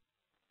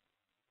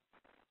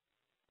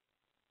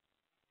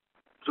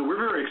 So we're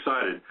very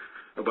excited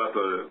about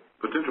the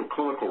potential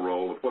clinical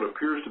role of what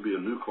appears to be a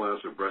new class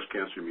of breast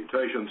cancer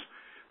mutations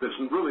that's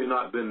really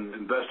not been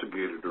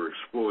investigated or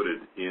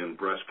exploited in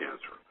breast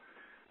cancer.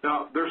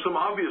 Now, there's some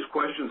obvious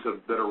questions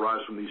that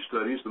arise from these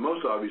studies, the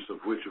most obvious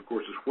of which, of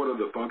course, is what are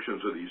the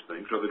functions of these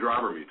things? Are the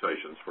driver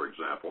mutations, for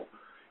example,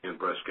 in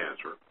breast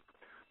cancer?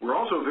 We're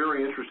also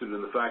very interested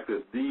in the fact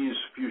that these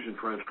fusion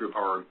transcripts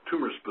are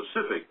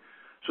tumor-specific,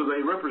 so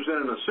they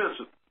represent, in a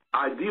sense,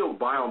 ideal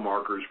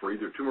biomarkers for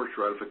either tumor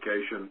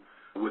stratification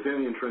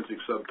within the intrinsic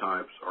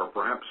subtypes or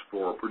perhaps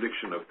for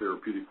prediction of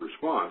therapeutic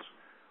response.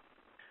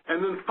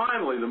 And then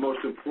finally, the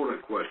most important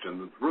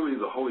question, really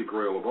the holy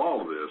grail of all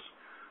of this,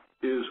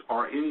 is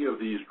are any of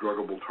these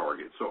druggable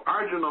targets? So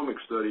our genomic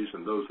studies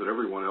and those that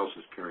everyone else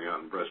is carrying out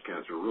in breast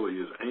cancer really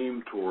is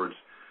aimed towards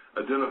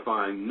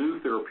identifying new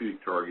therapeutic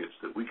targets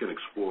that we can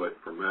exploit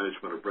for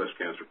management of breast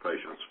cancer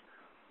patients.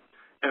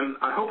 And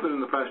I hope that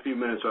in the past few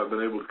minutes I've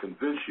been able to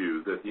convince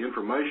you that the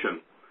information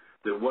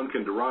that one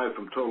can derive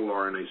from total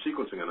RNA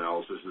sequencing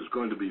analysis is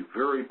going to be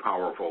very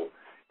powerful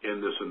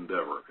in this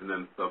endeavor. And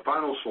then the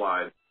final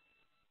slide,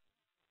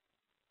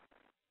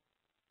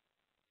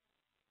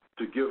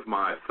 to give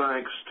my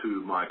thanks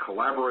to my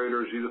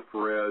collaborators, Edith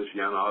Perez,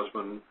 Jan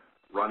Osman,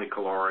 Ronnie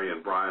Kalari,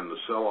 and Brian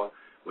Nacella,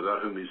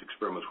 without whom these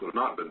experiments would have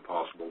not been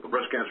possible. The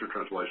breast cancer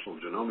translational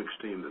genomics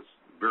team, that's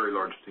a very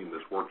large team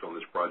that's worked on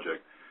this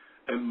project,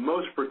 and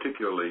most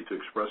particularly to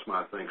express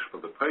my thanks for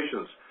the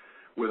patients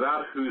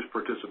without whose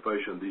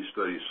participation these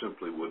studies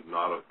simply would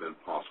not have been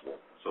possible.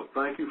 So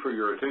thank you for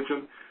your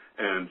attention,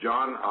 and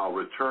John, I'll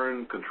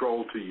return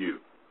control to you.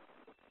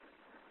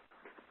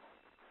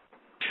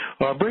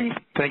 Aubrey,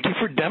 thank you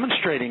for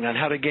demonstrating on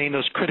how to gain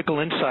those critical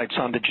insights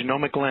on the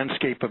genomic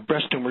landscape of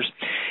breast tumors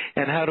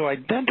and how to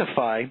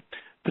identify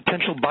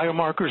potential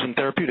biomarkers and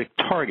therapeutic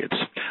targets.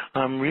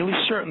 I'm really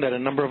certain that a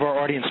number of our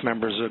audience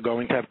members are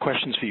going to have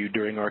questions for you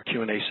during our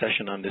Q&A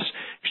session on this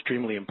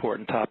extremely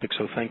important topic,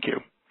 so thank you.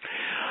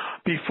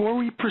 Before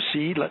we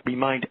proceed, let me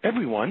remind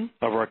everyone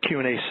of our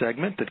Q&A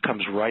segment that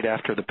comes right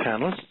after the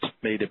panelists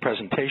made their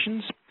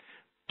presentations.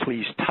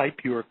 Please type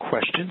your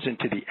questions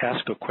into the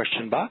Ask a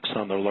Question box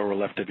on the lower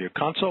left of your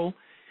console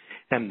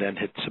and then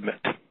hit Submit.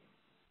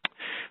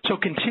 So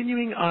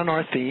continuing on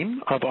our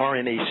theme of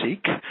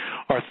RNA-seq,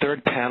 our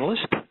third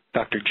panelist,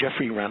 Dr.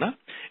 Jeffrey Renna,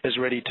 is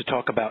ready to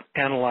talk about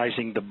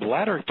analyzing the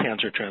bladder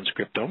cancer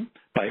transcriptome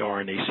by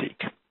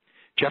RNA-seq.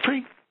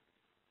 Jeffrey?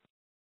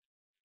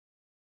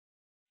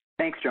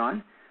 Thanks,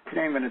 John.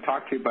 Today I'm going to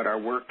talk to you about our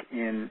work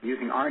in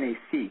using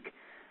RNA-seq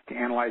to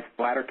analyze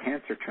bladder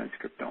cancer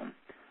transcriptome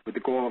with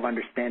the goal of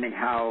understanding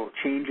how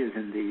changes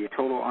in the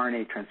total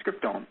RNA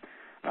transcriptome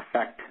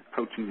affect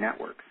protein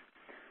networks.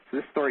 So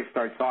this story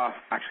starts off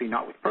actually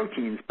not with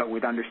proteins, but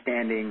with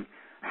understanding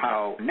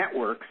how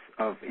networks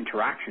of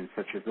interactions,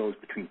 such as those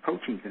between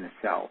proteins in a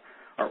cell,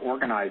 are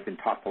organized in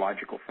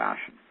topological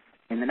fashion.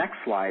 In the next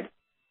slide,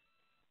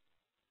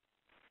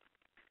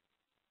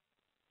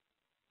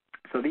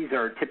 so these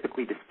are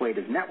typically displayed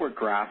as network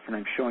graphs, and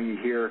I'm showing you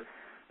here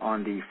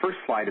on the first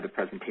slide of the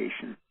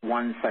presentation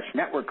one such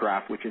network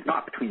graph, which is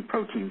not between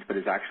proteins, but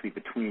is actually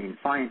between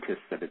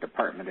scientists at a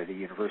department at a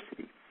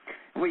university.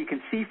 And what you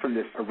can see from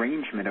this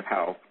arrangement of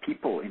how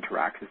people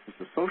interact, this is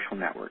a social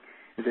network,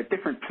 is that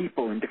different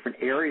people in different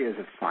areas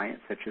of science,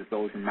 such as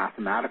those in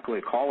mathematical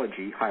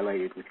ecology,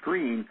 highlighted with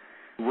green,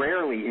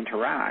 rarely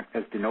interact,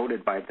 as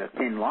denoted by the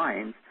thin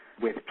lines,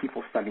 with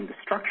people studying the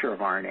structure of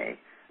RNA,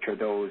 which are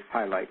those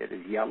highlighted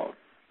as yellow.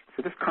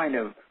 So this kind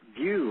of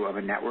view of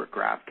a network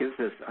graph gives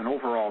us an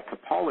overall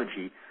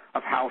topology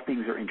of how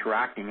things are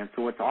interacting. And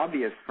so what's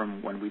obvious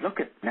from when we look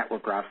at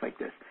network graphs like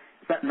this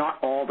is that not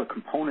all the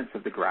components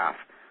of the graph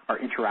are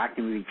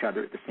interacting with each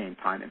other at the same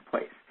time and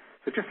place.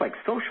 So just like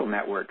social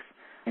networks,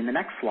 in the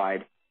next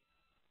slide,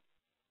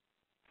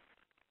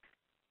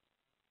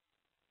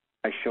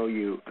 I show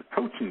you a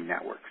protein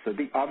network. So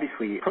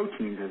obviously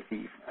proteins, as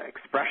the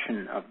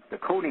expression of the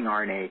coding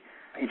RNA,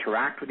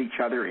 interact with each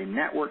other in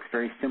networks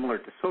very similar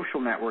to social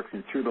networks,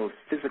 and through those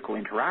physical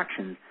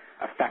interactions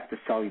affect the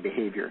cellular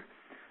behavior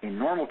in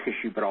normal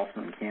tissue but also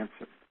in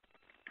cancer.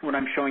 What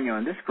I'm showing you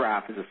on this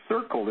graph is a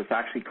circle that's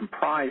actually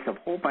comprised of a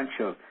whole bunch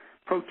of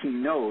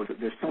protein nodes.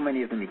 There's so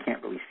many of them you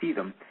can't really see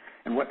them.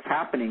 And what's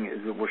happening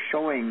is that we're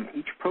showing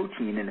each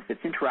protein, and if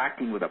it's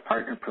interacting with a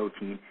partner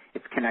protein,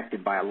 it's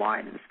connected by a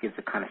line. And this gives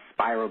a kind of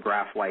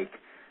spirograph-like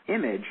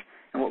image.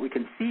 And what we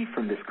can see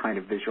from this kind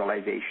of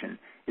visualization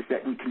is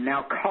that we can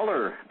now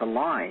color the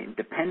line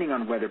depending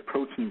on whether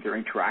proteins are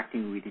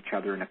interacting with each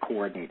other in a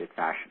coordinated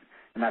fashion.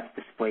 And that's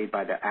displayed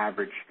by the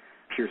average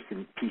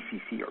Pearson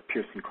PCC, or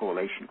Pearson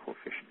correlation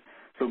coefficient.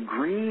 So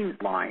green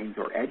lines,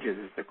 or edges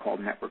as they're called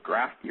in network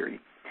graph theory,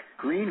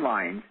 green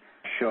lines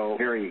show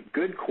very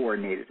good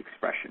coordinated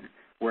expression,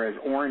 whereas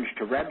orange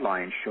to red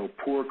lines show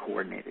poor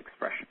coordinated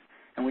expression.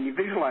 And when you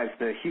visualize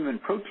the human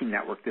protein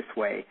network this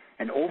way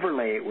and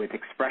overlay it with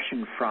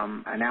expression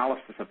from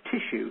analysis of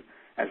tissue,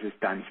 as is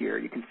done here,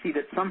 you can see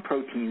that some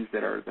proteins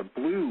that are the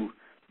blue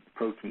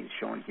proteins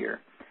shown here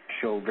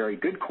show very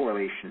good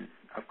correlation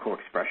of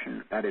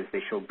co-expression. That is,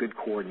 they show good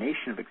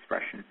coordination of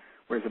expression,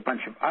 whereas a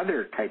bunch of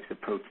other types of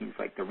proteins,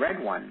 like the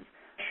red ones,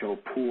 show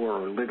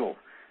poor or little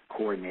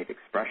coordinated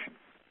expression.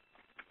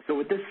 So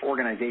with this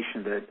organization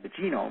of the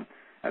genome,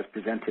 as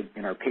presented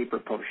in our paper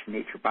published in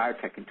Nature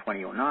Biotech in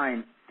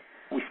 2009,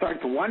 we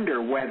started to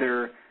wonder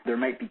whether there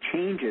might be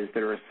changes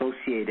that are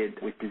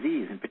associated with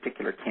disease, in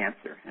particular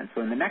cancer. And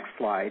so in the next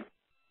slide,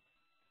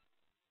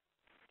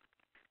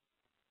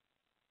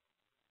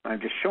 I'm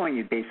just showing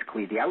you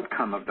basically the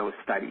outcome of those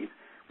studies,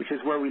 which is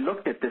where we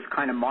looked at this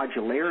kind of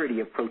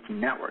modularity of protein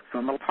networks. So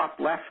on the top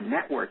left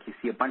network, you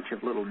see a bunch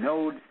of little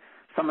nodes.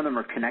 Some of them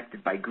are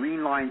connected by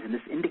green lines, and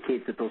this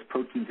indicates that those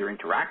proteins are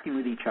interacting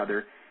with each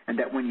other, and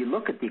that when you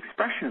look at the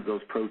expression of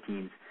those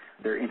proteins,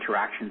 their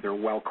interactions are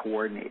well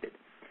coordinated.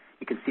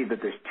 You can see that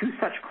there's two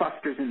such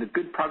clusters in the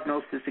good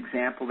prognosis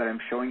example that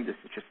I'm showing you. This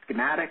is just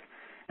schematic,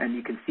 and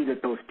you can see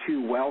that those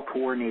two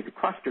well-coordinated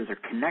clusters are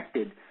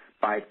connected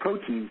by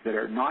proteins that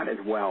are not as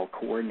well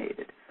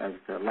coordinated as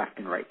the left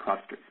and right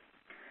clusters.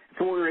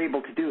 So what we were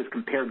able to do is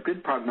compare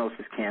good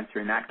prognosis cancer,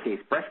 in that case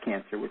breast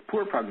cancer, with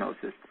poor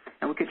prognosis,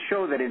 and we could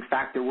show that in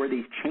fact there were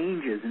these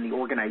changes in the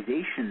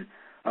organization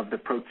of the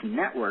protein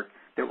network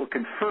that were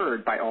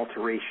conferred by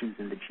alterations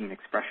in the gene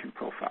expression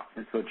profiles.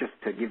 And so just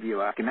to give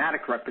you a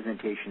schematic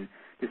representation,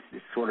 this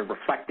is sort of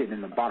reflected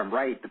in the bottom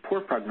right, the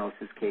poor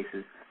prognosis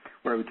cases,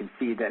 where we can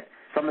see that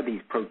some of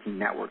these protein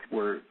networks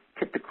were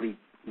typically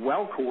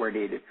well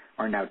coordinated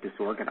are now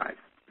disorganized.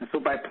 And so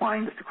by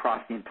applying this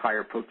across the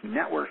entire protein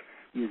network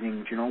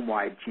using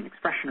genome-wide gene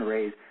expression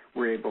arrays,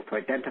 we're able to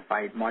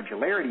identify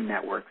modularity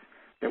networks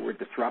that were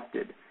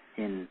disrupted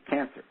in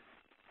cancer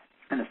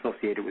and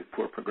associated with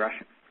poor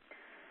progression.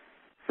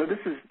 So this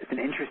is an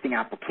interesting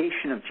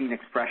application of gene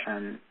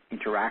expression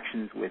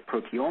interactions with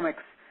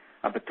proteomics,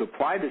 but to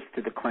apply this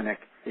to the clinic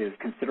is a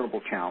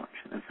considerable challenge.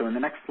 And so in the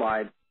next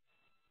slide,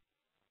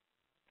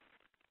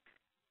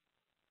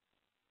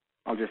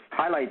 I'll just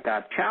highlight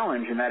that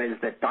challenge, and that is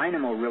that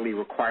Dynamo really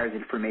requires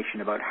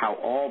information about how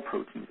all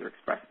proteins are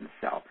expressed in the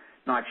cell,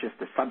 not just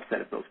a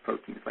subset of those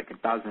proteins, like a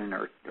dozen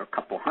or a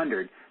couple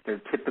hundred.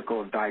 They're typical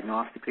of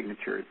diagnostic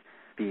signatures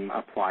being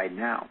applied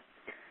now.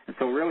 And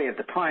so really at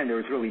the time, there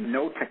was really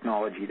no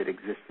technology that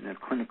existed in a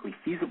clinically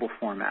feasible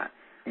format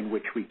in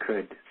which we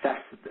could assess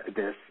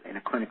this in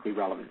a clinically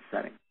relevant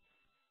setting.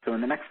 So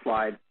in the next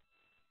slide,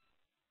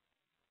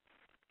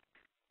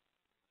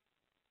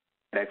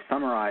 I've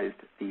summarized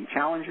the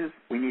challenges.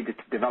 We needed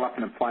to develop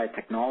and apply a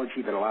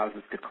technology that allows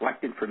us to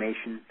collect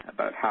information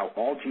about how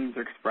all genes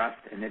are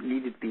expressed, and it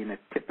needed to be in a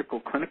typical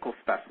clinical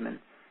specimen,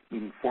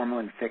 meaning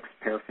formalin-fixed,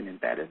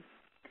 paraffin-embedded.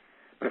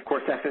 But of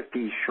course,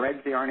 FFP shreds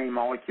the RNA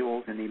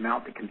molecules, and the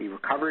amount that can be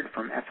recovered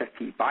from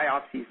FFP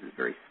biopsies is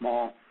very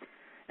small.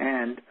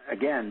 And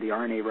again, the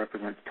RNA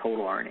represents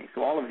total RNA.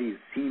 So all of these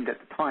seemed at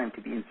the time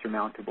to be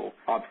insurmountable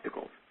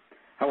obstacles.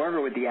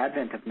 However, with the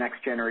advent of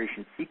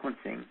next-generation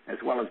sequencing, as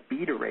well as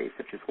bead arrays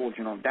such as whole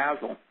genome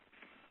DASL,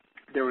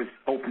 there was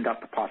opened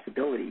up the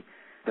possibility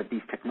that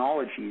these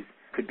technologies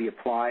could be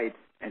applied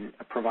and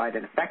provide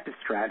an effective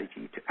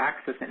strategy to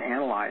access and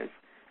analyze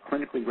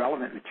clinically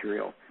relevant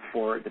material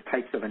for the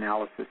types of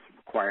analysis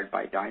required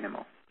by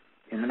Dynamo.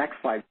 In the next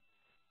slide,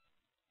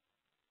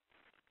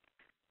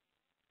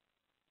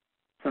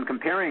 so in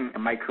comparing a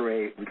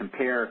microarray, we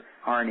compare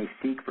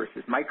RNA-seq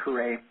versus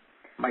microarray.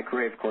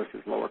 Microarray, of course,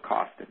 is lower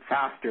cost and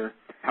faster.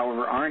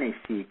 However,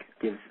 RNA-seq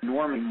gives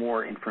normally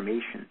more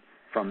information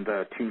from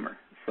the tumor.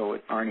 So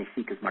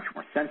RNA-seq is much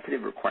more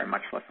sensitive, requires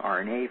much less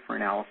RNA for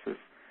analysis,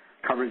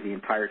 covers the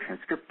entire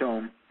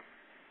transcriptome,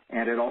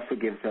 and it also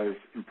gives us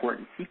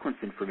important sequence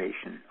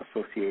information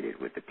associated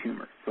with the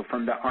tumor. So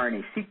from the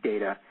RNA-seq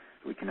data,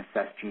 we can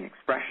assess gene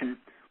expression.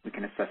 We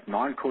can assess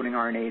non-coding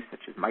RNAs, such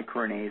as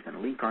microRNAs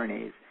and link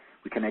RNAs.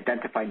 We can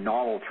identify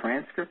novel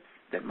transcripts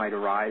that might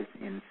arise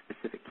in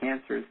specific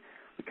cancers.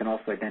 We can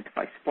also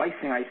identify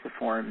splicing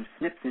isoforms,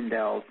 SNPs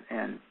indels,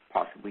 and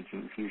possibly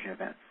gene fusion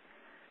events.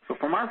 So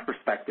from our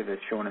perspective, as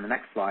shown in the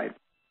next slide,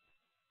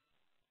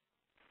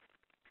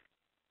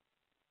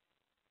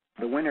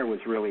 the winner was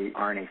really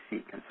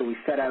RNA-seq. And so we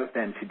set out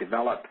then to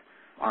develop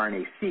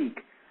RNA-seq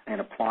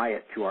and apply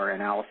it to our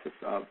analysis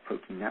of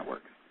protein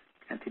networks.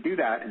 And to do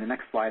that, in the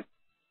next slide,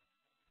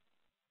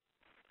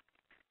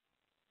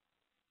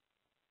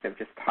 I've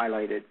just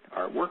highlighted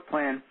our work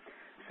plan.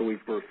 So we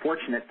were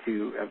fortunate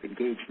to have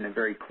engaged in a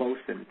very close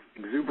and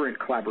exuberant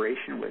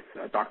collaboration with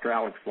Dr.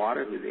 Alex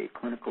Slaughter, who is a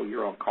clinical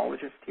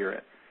uro-oncologist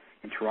here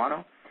in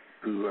Toronto,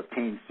 who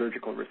obtains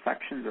surgical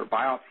resections or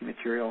biopsy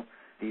material.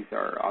 These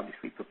are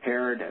obviously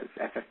prepared as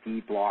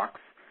FFP blocks,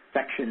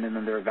 sectioned, and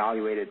then they're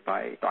evaluated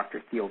by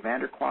Dr. Theo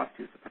Vanderklost,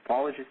 who's a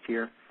pathologist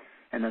here.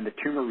 And then the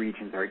tumor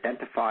regions are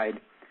identified.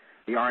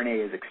 The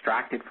RNA is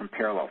extracted from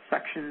parallel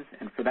sections,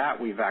 and for that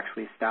we've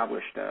actually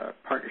established a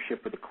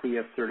partnership with a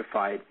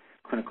CLIA-certified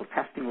clinical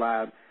testing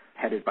lab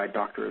headed by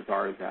Dr.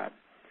 Azarzad.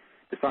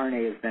 This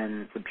RNA is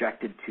then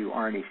subjected to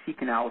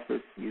RNA-seq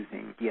analysis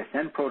using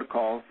DSN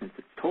protocols. Since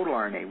it's total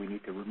RNA, we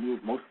need to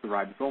remove most of the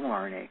ribosomal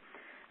RNA, and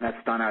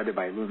that's done either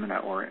by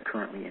Illumina or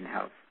currently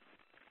in-house.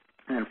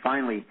 And then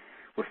finally,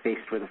 we're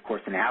faced with, of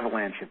course, an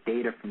avalanche of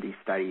data from these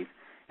studies,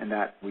 and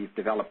that we've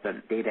developed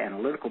a data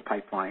analytical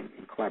pipeline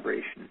in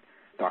collaboration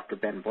with Dr.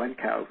 Ben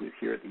Blenkow, who's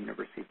here at the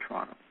University of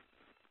Toronto.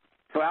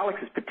 So Alex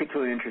is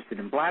particularly interested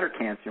in bladder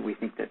cancer. We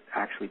think that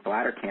actually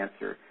bladder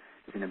cancer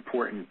is an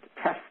important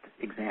test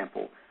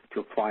example to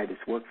apply this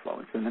workflow.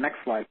 And so in the next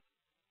slide,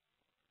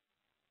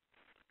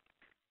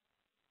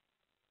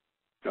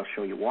 I'll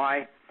show you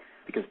why.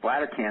 Because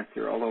bladder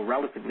cancer, although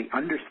relatively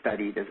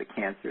understudied as a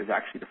cancer, is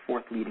actually the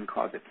fourth leading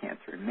cause of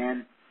cancer in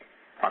men,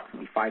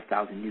 approximately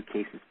 5,000 new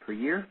cases per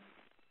year.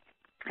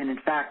 And in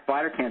fact,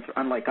 bladder cancer,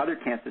 unlike other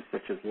cancers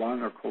such as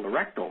lung or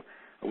colorectal,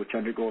 which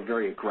undergo a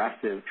very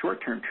aggressive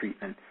short-term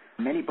treatment,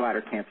 many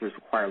bladder cancers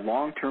require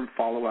long-term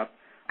follow-up,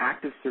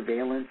 active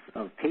surveillance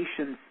of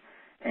patients,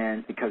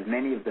 and because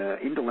many of the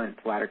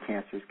indolent bladder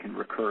cancers can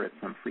recur at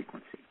some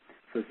frequency.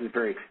 So this is a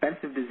very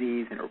expensive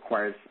disease, and it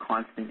requires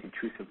constant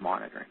intrusive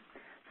monitoring.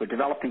 So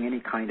developing any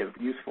kind of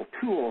useful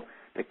tool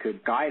that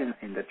could guide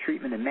in the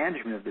treatment and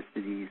management of this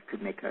disease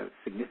could make a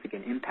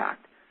significant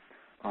impact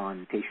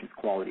on the patient's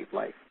quality of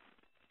life.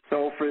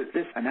 So for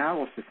this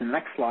analysis, in the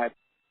next slide,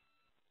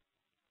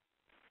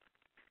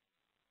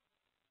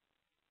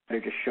 I'll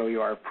just show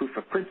you our proof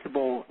of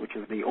principle, which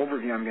is the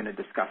overview I'm going to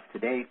discuss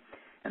today.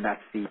 And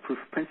that's the proof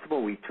of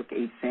principle. We took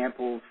 8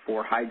 samples,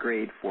 4 high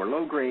grade, 4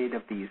 low grade.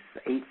 Of these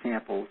 8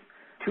 samples,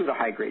 2 of the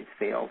high grades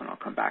failed, and I'll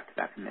come back to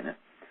that in a minute.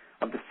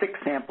 Of the 6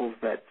 samples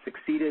that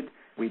succeeded,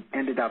 we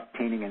ended up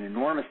obtaining an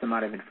enormous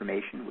amount of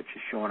information, which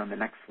is shown on the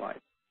next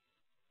slide.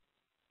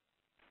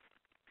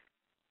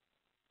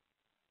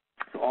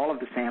 So all of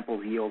the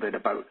samples yielded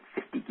about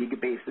 50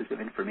 gigabases of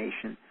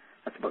information.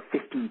 That's about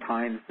 15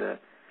 times the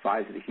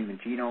size of the human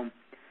genome.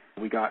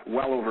 We got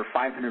well over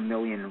 500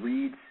 million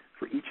reads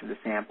for each of the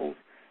samples,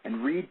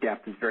 and read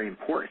depth is very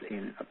important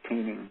in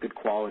obtaining good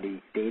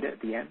quality data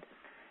at the end.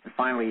 And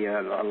finally,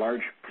 a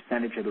large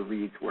percentage of the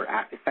reads were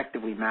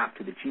effectively mapped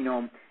to the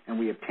genome, and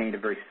we obtained a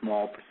very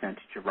small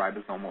percentage of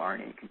ribosomal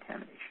RNA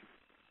contamination.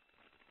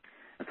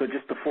 And so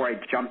just before I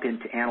jump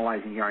into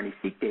analyzing the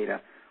RNA-seq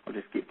data, I'll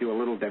just do a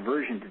little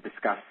diversion to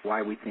discuss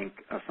why we think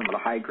some of the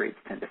high grades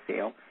tend to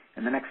fail.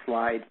 And the next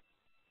slide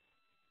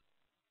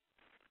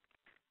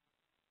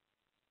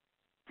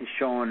is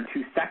showing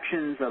 2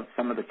 sections of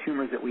some of the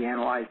tumors that we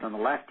analyzed. On the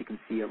left, you can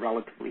see a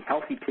relatively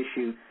healthy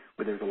tissue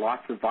where there's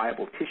lots of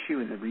viable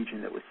tissue in the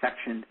region that was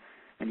sectioned.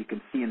 And you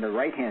can see in the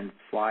right-hand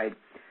slide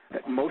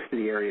that most of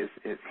the areas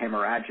is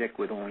hemorrhagic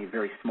with only a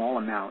very small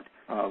amount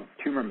of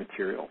tumor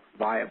material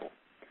viable.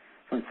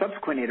 So in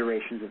subsequent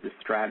iterations of this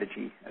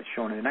strategy, as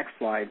shown in the next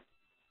slide,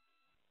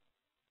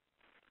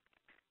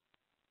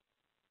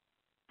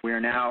 we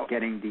are now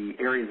getting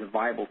the areas of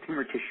viable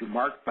tumor tissue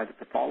marked by the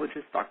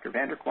pathologist, Dr.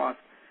 Vanderkloss,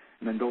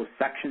 and then those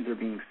sections are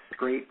being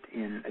scraped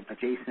in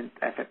adjacent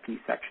FFP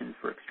sections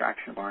for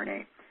extraction of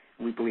RNA.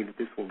 And we believe that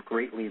this will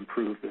greatly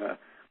improve the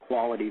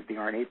quality of the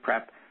RNA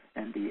prep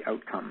and the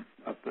outcome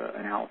of the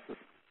analysis.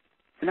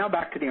 So now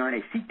back to the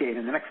RNA-seq data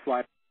in the next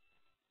slide.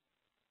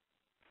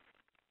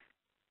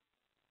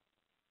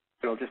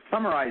 So I'll just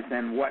summarize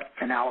then what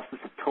analysis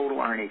of total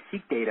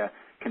RNA-seq data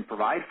can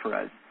provide for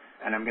us,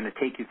 and I'm going to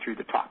take you through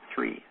the top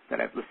 3 that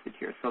I've listed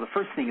here. So the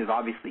first thing is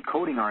obviously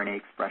coding RNA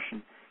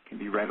expression can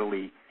be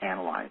readily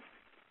analyzed.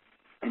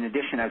 In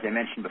addition, as I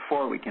mentioned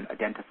before, we can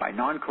identify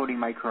non-coding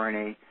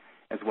microRNA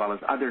as well as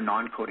other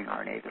non-coding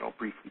RNA that I'll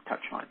briefly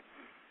touch on.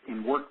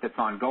 In work that's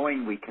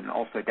ongoing, we can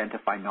also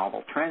identify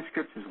novel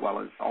transcripts as well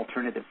as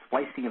alternative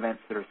splicing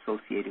events that are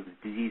associated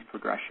with disease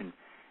progression,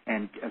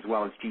 and as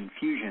well as gene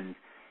fusions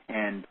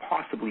and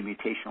possibly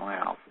mutational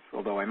analysis,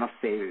 although I must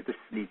say that this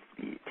needs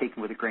to be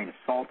taken with a grain of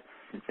salt,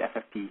 since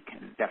FFP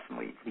can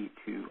definitely lead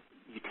to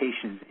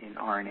mutations in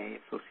RNA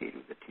associated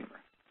with the tumor.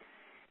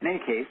 In any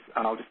case,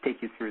 I'll just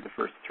take you through the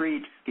first 3,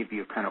 just give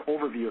you a kind of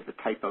overview of the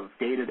type of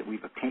data that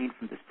we've obtained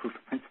from this proof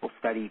of principle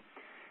study.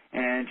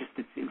 And just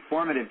it's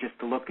informative just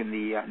to look in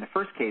the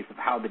first case of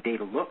how the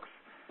data looks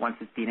once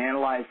it's been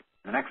analyzed.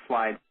 The next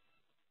slide.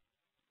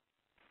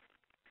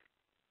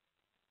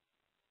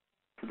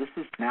 So this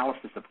is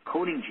analysis of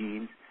coding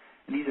genes,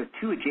 and these are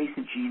 2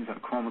 adjacent genes on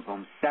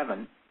chromosome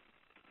 7.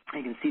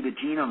 You can see the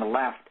gene on the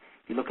left.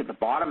 If you look at the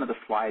bottom of the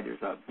slide,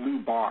 there's a blue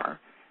bar,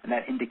 and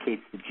that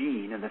indicates the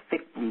gene, and the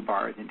thick blue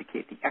bars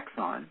indicate the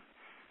exon.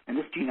 And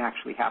this gene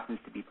actually happens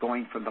to be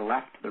going from the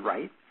left to the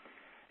right.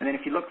 And then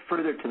if you look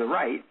further to the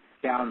right,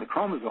 down the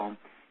chromosome,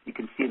 you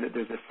can see that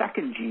there's a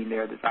second gene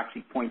there that's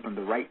actually pointing from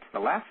the right to the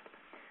left,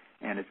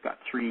 and it's got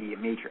 3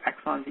 major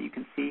exons that you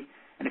can see.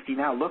 And if you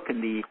now look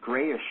in the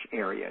grayish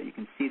area, you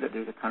can see that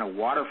there's a kind of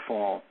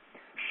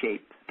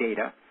waterfall-shaped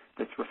data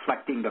that's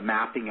reflecting the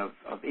mapping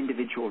of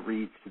individual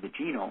reads to the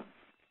genome.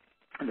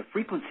 And the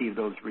frequency of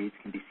those reads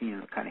can be seen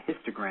in the kind of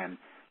histogram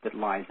that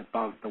lies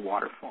above the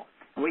waterfall.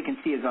 And what you can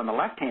see is on the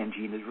left-hand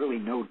gene, there's really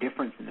no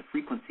difference in the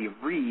frequency of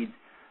reads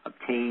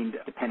obtained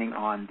depending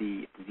on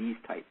the disease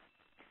type.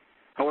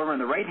 However, on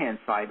the right-hand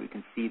side, we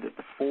can see that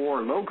the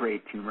 4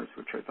 low-grade tumors,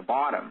 which are at the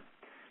bottom,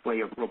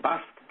 display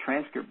robust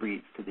transcript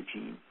reads to the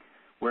gene,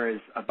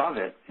 whereas above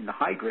it, in the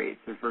high grades,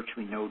 there's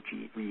virtually no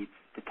reads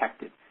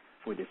detected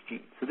for this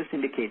gene. So this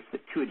indicates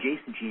that 2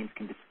 adjacent genes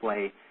can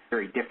display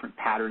very different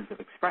patterns of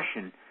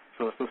expression,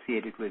 so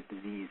associated with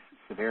disease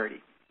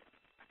severity.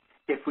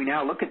 If we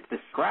now look at this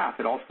graph,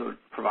 it also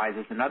provides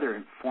us another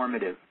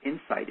informative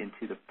insight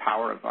into the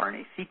power of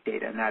RNA-seq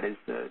data, and that is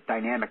the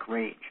dynamic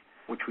range,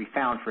 which we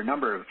found for a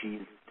number of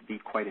genes to be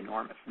quite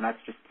enormous. And that's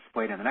just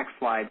displayed on the next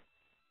slide.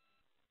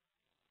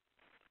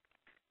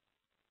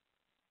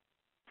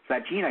 So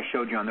that gene I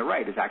showed you on the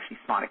right is actually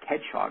sonic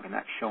hedgehog, and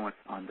that's shown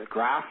on the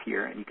graph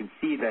here. And you can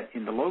see that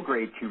in the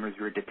low-grade tumors,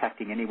 we're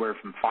detecting anywhere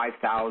from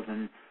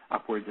 5,000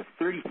 upwards of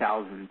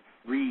 30,000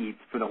 reads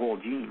for the whole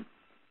gene,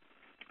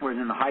 whereas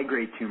in the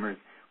high-grade tumors,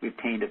 we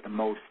obtained at the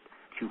most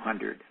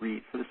 200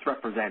 reads. So this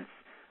represents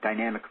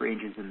dynamic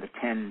ranges in the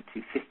 10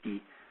 to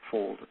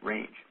 50-fold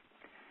range.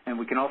 And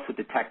we can also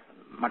detect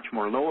much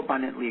more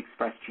low-abundantly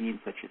expressed genes,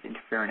 such as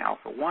interferon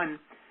alpha-1,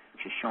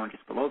 which is shown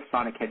just below the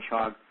sonic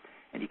hedgehog.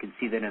 And you can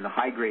see that in the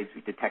high grades,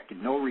 we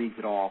detected no reads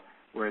at all,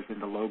 whereas in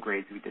the low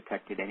grades, we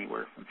detected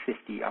anywhere from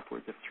 50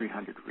 upwards of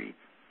 300 reads.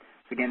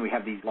 So again, we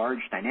have these large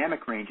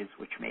dynamic ranges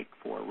which make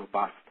for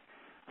robust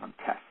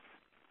tests.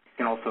 You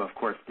can also, of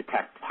course,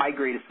 detect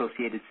high-grade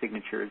associated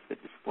signatures that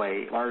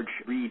display large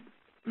read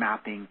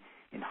mapping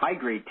in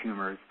high-grade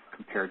tumors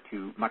compared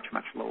to much,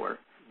 much lower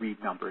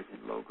read numbers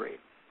in low-grade.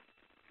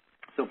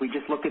 So if we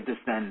just look at this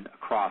then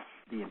across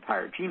the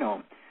entire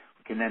genome,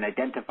 we can then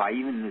identify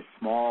even this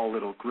small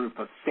little group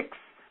of 6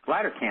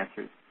 bladder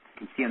cancers. You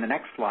can see on the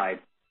next slide,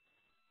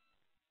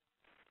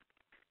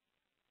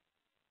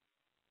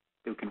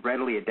 we can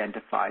readily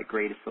identify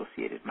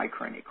grade-associated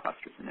microRNA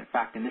clusters. And in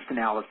fact, in this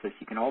analysis,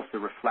 you can also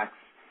reflect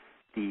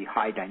the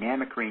high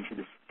dynamic range of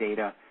this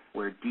data,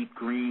 where deep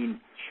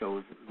green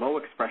shows low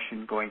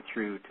expression going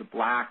through to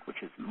black, which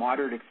is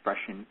moderate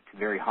expression, to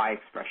very high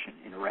expression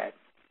in red.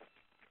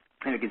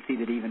 And you can see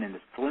that even in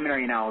this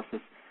preliminary analysis,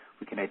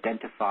 we can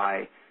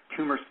identify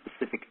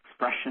tumor-specific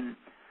expression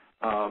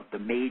of the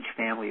MAGE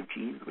family of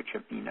genes, which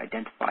have been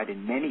identified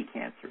in many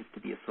cancers to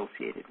be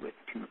associated with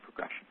tumor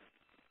progression.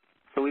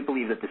 So we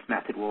believe that this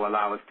method will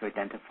allow us to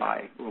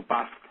identify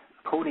robust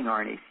coding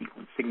RNA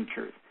sequence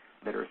signatures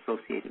that are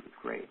associated with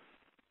grade.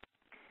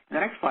 In the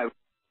next slide,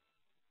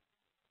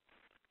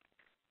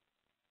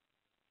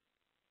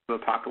 we'll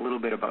talk a little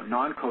bit about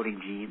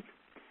non-coding genes.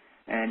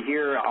 And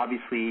here,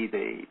 obviously,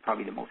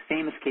 probably the most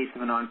famous case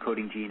of a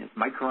non-coding gene is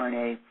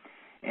microRNA.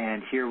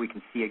 And here we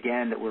can see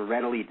again that we're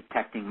readily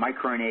detecting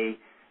microRNA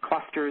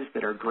clusters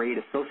that are grade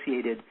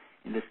associated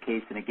in this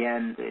case. And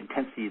again, the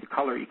intensity of the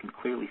color, you can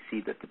clearly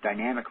see that the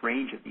dynamic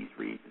range of these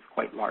reads is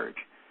quite large,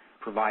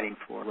 providing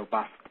for a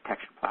robust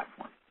detection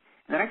platform.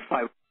 In the next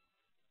slide,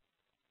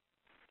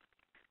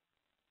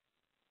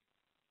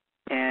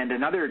 and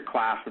another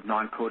class of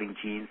non-coding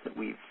genes that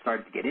we've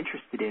started to get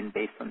interested in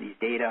based on these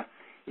data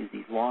is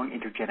these long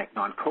intergenic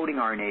non-coding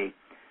RNA.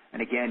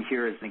 And again,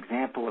 here is an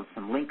example of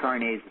some link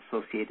RNAs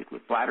associated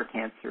with bladder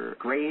cancer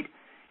grade.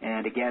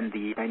 And again,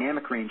 the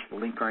dynamic range for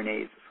the link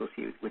RNAs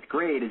associated with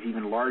grade is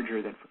even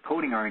larger than for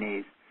coding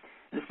RNAs.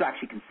 And this is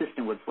actually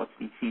consistent with what's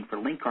been seen for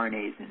link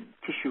RNAs in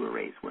tissue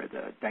arrays, where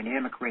the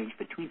dynamic range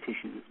between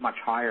tissues is much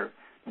higher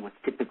than what's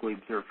typically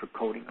observed for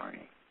coding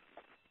RNA.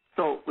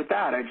 So with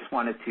that, I just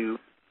wanted to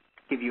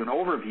give you an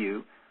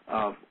overview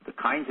of the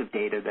kinds of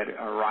data that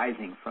are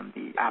arising from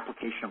the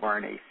application of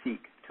RNA-seq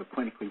to a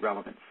clinically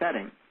relevant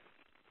setting.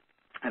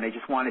 And I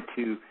just wanted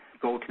to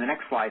go to the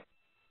next slide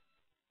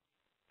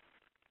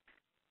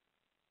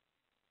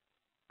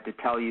to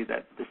tell you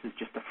that this is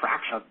just a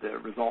fraction of the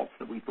results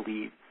that we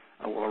believe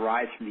will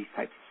arise from these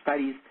types of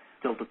studies.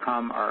 Still to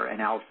come are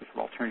analysis of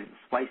alternative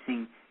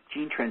splicing,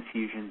 gene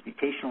transfusions,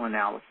 mutational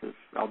analysis,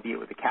 albeit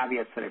with the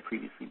caveats that I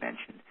previously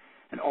mentioned.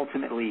 And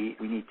ultimately,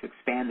 we need to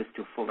expand this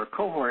to a fuller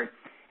cohort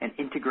and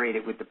integrate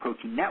it with the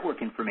protein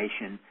network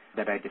information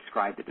that I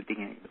described at the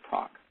beginning of the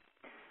talk.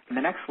 In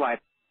the next slide,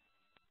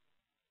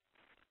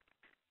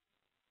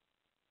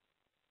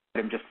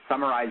 I'm just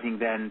summarizing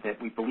then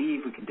that we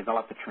believe we can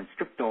develop the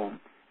transcriptome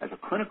as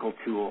a clinical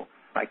tool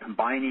by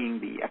combining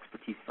the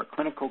expertise of our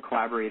clinical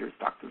collaborators,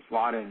 Drs.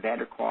 Lada and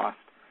Vanderklost,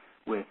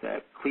 with a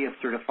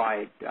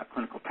CLIA-certified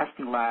clinical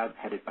testing lab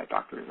headed by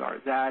Dr.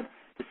 Azarzad.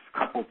 This is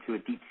coupled to a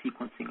deep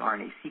sequencing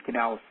RNA-seq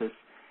analysis,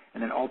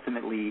 and then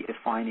ultimately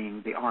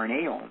defining the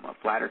RNAome of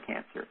bladder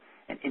cancer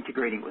and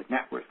integrating with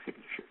network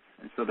signatures.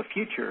 And so the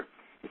future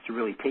is to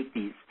really take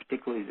these,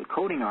 particularly the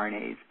coding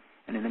RNAs,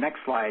 and in the next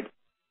slide,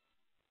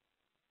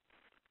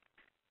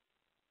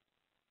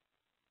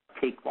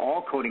 take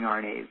all coding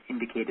RNAs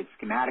indicated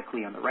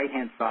schematically on the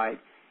right-hand side,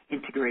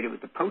 integrate it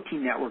with the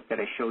protein network that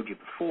I showed you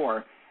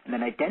before, and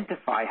then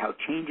identify how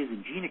changes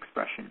in gene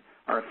expression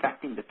are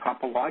affecting the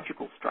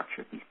topological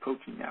structure of these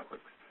protein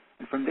networks.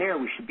 And from there,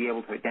 we should be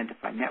able to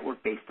identify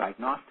network-based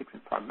diagnostics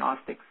and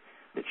prognostics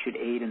that should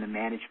aid in the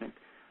management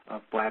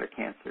of bladder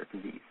cancer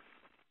disease.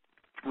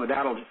 With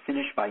that, I'll just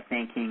finish by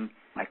thanking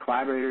my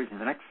collaborators in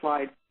the next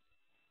slide.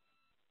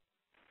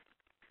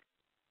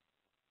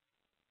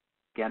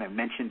 Again, I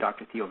mentioned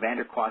Dr. Theo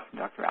Vanderklost and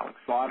Dr. Alex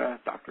Lada.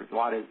 Dr.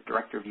 Lada is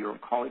Director of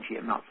Uro-Oncology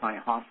at Mount Sinai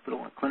Hospital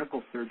and a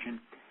clinical surgeon.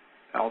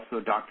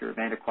 Also, Dr.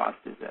 Vanderklost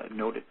is a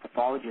noted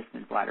pathologist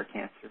in bladder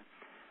cancer.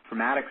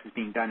 Informatics is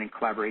being done in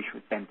collaboration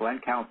with Ben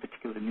Blenkow,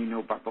 particularly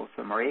Nuno Barbosa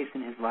Moraes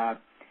in his lab.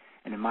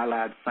 And in my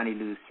lab, Sunny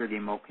Liu, Sergey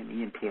Mokin,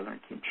 Ian Taylor,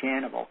 and Kim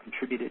Chan have all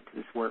contributed to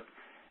this work.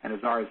 And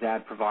Azar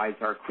Azad provides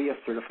our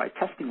CLIA-certified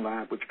testing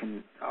lab, which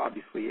can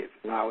obviously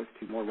allow us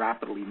to more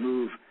rapidly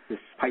move this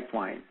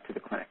pipeline to the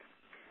clinic.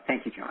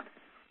 Thank you, John.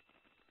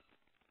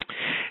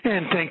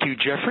 And thank you,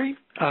 Jeffrey.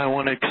 I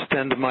want to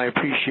extend my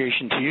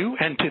appreciation to you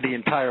and to the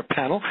entire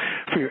panel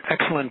for your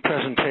excellent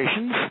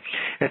presentations.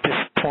 At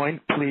this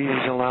point, please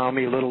allow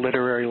me a little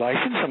literary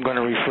license. I'm going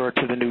to refer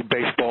to the new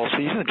baseball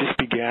season that just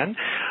began.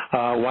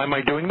 Why am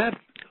I doing that?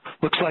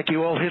 Looks like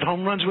you all hit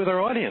home runs with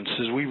our audience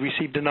as we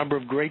received a number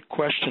of great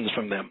questions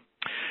from them.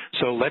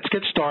 So let's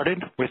get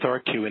started with our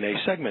Q&A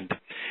segment.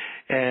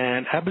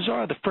 And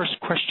Abizar, the first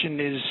question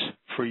is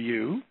for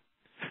you.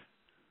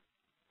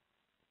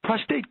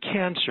 Prostate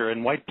cancer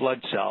and white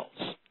blood cells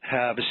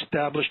have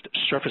established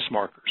surface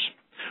markers.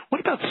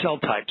 What about cell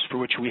types for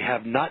which we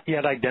have not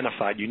yet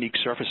identified unique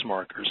surface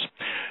markers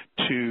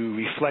to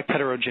reflect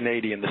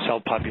heterogeneity in the cell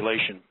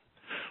population?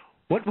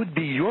 What would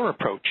be your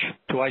approach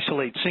to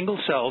isolate single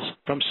cells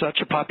from such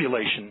a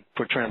population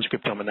for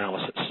transcriptome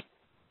analysis?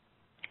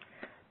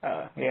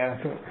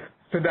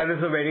 So that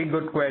is a very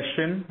good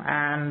question,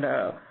 and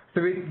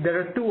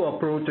there are two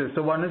approaches.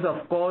 So one is,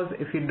 of course,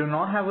 if you do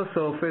not have a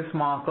surface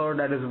marker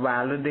that is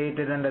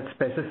validated and that's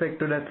specific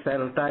to that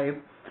cell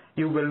type,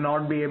 you will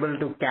not be able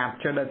to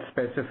capture that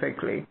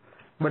specifically.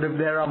 But if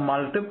there are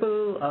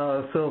multiple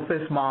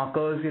surface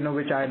markers,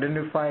 which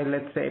identify,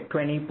 let's say,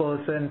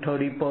 20%,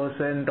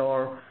 30%,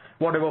 or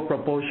whatever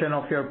proportion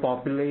of your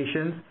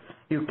populations,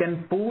 you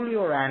can pool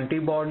your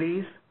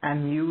antibodies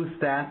and use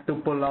that to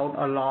pull out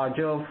a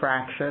larger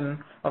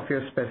fraction of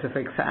your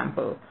specific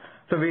sample.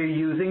 So we're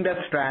using that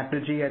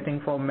strategy, I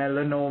think, for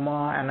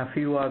melanoma and a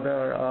few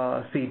other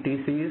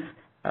CTCs,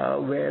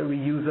 where we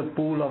use a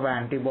pool of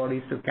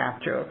antibodies to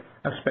capture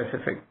a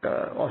specific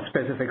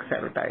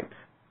cell types.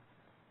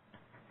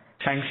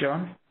 Thanks,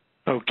 John.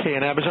 Okay,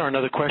 and Abizar,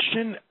 another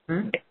question.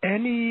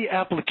 Any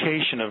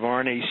application of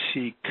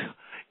RNA-seq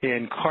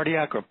in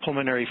cardiac or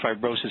pulmonary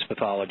fibrosis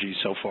pathology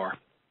so far?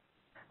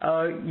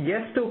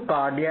 Yes to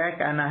cardiac,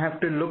 and I have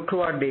to look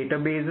through our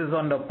databases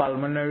on the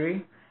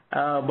pulmonary,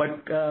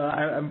 but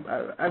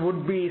I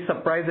would be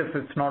surprised if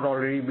it's not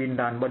already been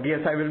done. But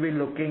yes, I will be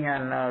looking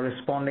and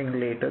responding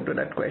later to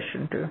that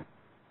question too.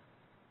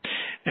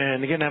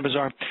 And again,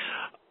 Abizar,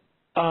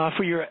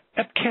 for your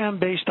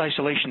EpCAM-based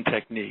isolation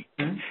technique,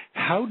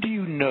 how do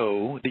you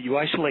know that you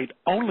isolate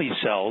only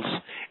cells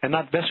and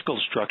not vesicle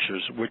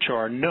structures, which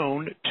are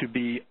known to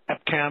be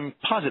EpCAM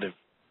positive?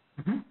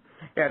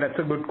 Yeah, that's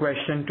a good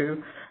question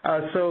too.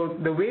 So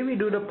the way we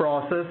do the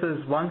process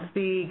is once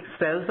the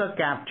cells are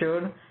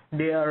captured,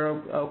 they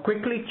are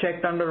quickly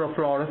checked under a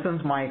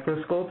fluorescence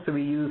microscope. So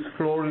we use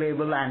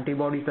fluor-labeled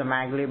antibodies, the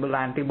mag-labeled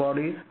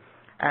antibodies.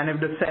 And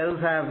if the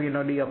cells have,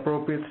 the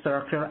appropriate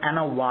structure and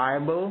are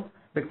viable,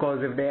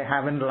 because if they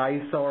haven't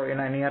lysed or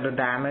any other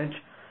damage,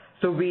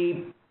 so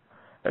we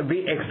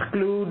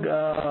exclude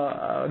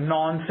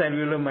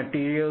non-cellular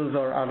materials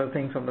or other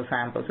things from the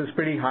samples. It's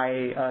pretty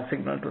high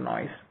signal to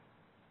noise.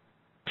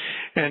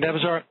 And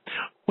Abizar,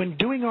 when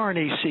doing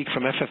RNA-seq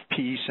from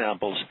FFPE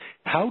samples,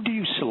 how do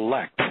you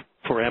select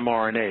for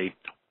mRNA,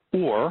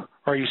 or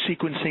are you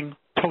sequencing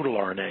total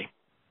RNA?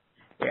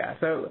 Yeah,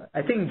 so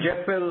I think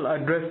Jeff will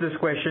address this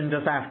question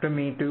just after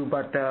me too,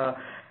 but so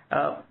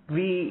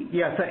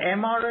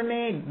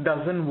mRNA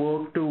doesn't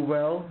work too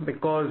well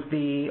because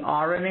the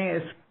RNA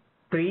is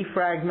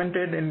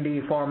pre-fragmented in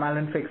the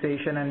formalin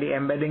fixation and the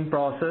embedding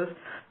process.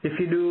 If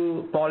you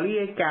do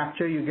poly-A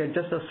capture, you get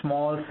just a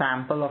small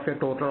sample of your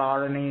total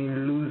RNA and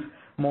you lose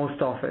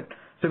most of it.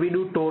 So we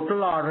do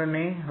total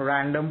RNA,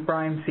 random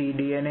prime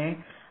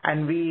cDNA,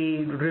 and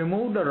we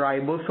remove the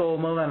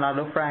ribosomal and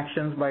other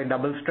fractions by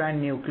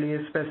double-strand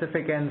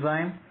nuclease-specific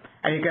enzyme.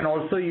 And you can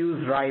also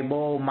use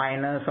ribo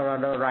minus or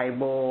other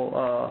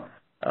ribo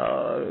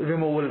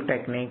removal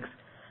techniques.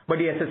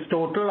 But yes, it's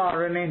total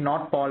RNA,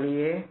 not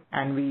poly-A,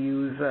 and we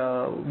use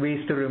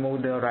ways to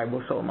remove the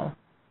ribosomal.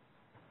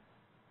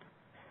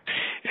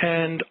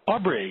 And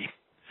Aubrey,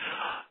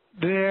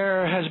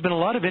 there has been a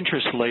lot of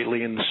interest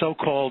lately in the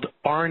so-called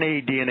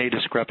RNA-DNA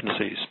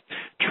discrepancies,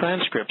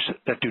 transcripts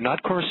that do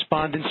not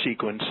correspond in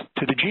sequence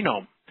to the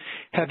genome.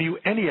 Have you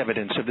any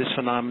evidence of this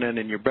phenomenon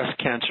in your breast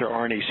cancer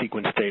RNA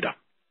sequence data?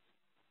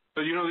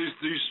 But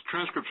these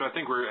transcripts, I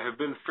think, have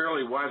been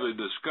fairly widely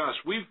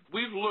discussed.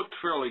 We've looked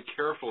fairly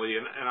carefully,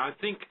 and I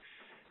think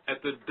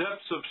at the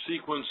depths of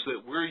sequence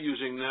that we're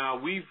using now,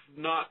 we've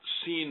not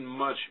seen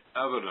much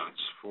evidence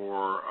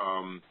for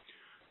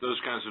those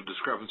kinds of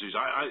discrepancies.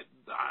 I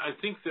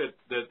think that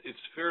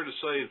it's fair to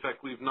say, in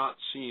fact, we've not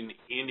seen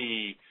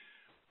any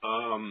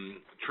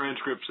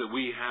transcripts that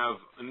we have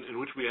in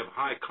which we have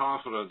high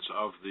confidence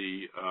of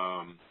the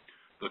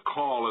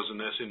call as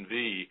an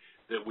SNV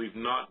that we've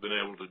not been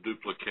able to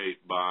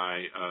duplicate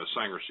by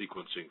Sanger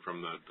sequencing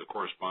from the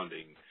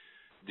corresponding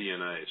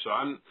DNA. So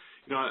I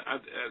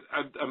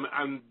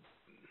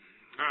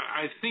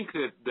think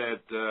that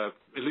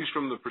at least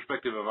from the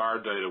perspective of our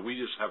data, we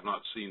just have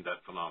not seen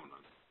that phenomenon.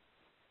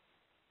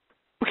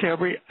 Okay,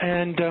 Aubrey,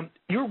 and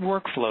your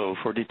workflow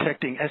for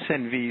detecting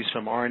SNVs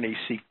from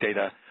RNA-seq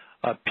data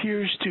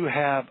appears to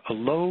have a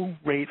low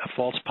rate of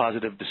false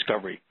positive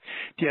discovery.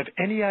 Do you have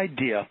any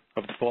idea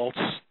of the false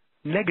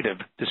negative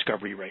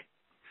discovery rate?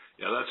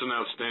 Yeah, that's an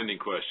outstanding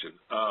question.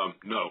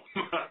 No.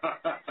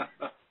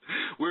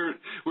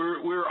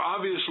 We're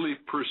obviously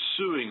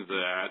pursuing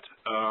that.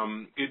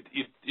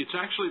 It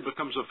actually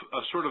becomes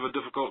a sort of a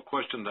difficult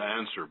question to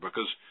answer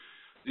because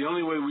the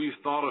only way we've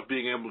thought of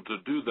being able to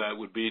do that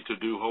would be to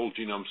do whole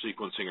genome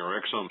sequencing or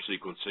exome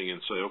sequencing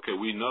and say, okay,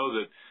 we know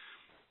that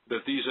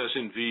these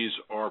SNVs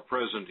are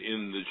present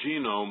in the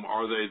genome.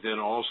 Are they then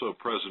also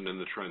present in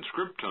the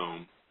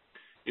transcriptome?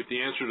 If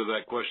the answer to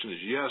that question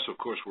is yes, of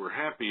course, we're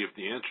happy. If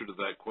the answer to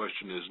that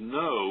question is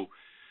no,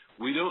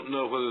 we don't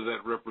know whether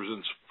that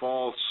represents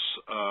false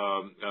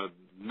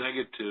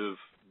negative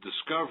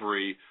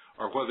discovery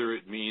or whether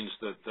it means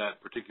that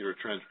that particular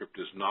transcript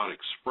is not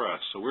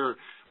expressed. So we're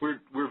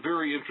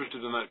very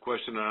interested in that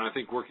question, and I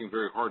think working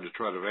very hard to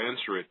try to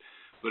answer it.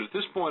 But at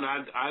this point,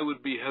 I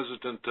would be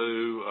hesitant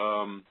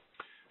to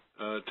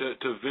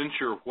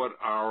venture what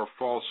our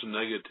false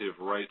negative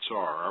rates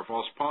are. Our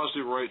false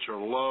positive rates are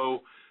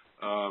low.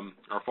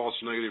 Our false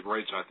negative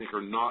rates, I think,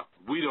 are not.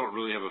 We don't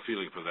really have a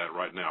feeling for that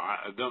right now.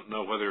 I don't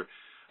know whether,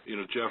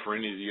 Jeff or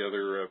any of the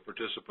other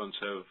participants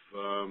have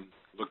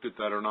looked at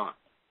that or not.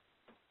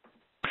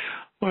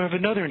 Well, I have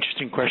another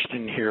interesting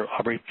question here,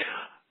 Aubrey.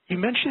 You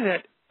mentioned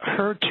that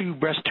HER2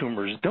 breast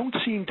tumors don't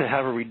seem to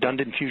have a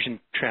redundant fusion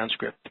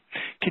transcript.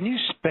 Can you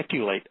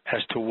speculate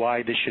as to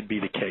why this should be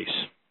the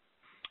case?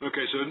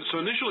 Okay, so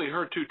initially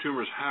HER2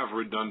 tumors have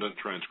redundant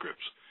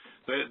transcripts.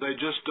 They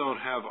just don't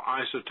have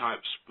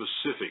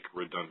isotype-specific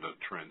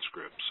redundant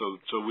transcripts. So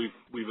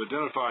we've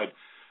identified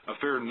a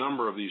fair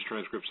number of these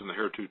transcripts in the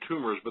HER2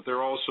 tumors, but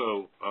they're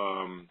also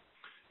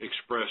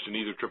expressed in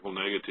either triple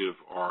negative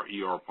or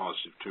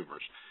ER-positive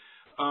tumors.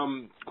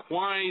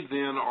 Why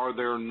then have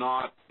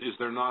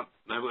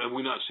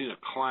we not seen a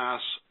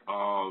class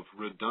of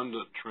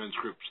redundant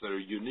transcripts that are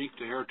unique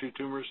to HER2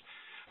 tumors?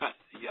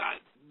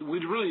 We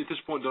really at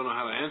this point don't know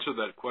how to answer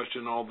that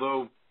question,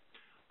 although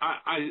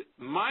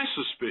my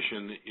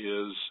suspicion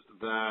is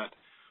that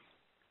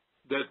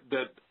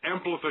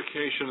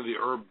amplification of the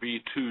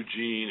ERB2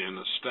 gene and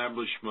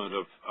establishment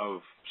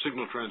of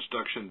signal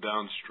transduction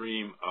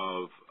downstream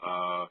of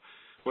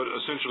what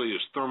essentially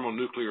is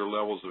thermonuclear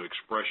levels of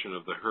expression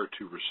of the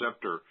HER2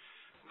 receptor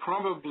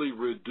probably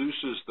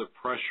reduces the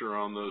pressure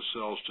on those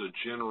cells to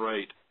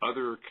generate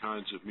other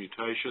kinds of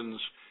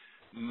mutations,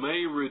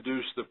 may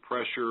reduce the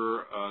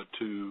pressure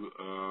to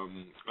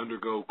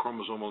undergo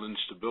chromosomal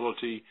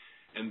instability,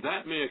 and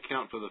that may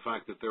account for the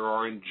fact that there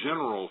are in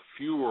general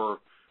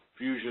fewer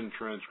fusion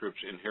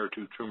transcripts in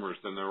HER2 tumors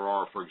than there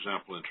are, for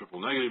example, in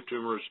triple negative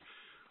tumors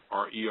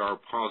or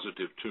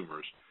ER-positive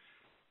tumors.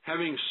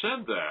 Having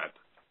said that,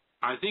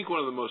 I think one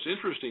of the most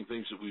interesting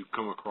things that we've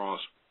come across,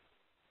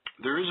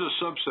 there is a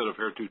subset of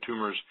HER2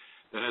 tumors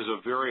that has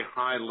a very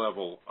high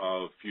level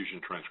of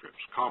fusion transcripts,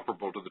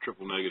 comparable to the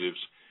triple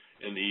negatives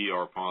and the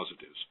ER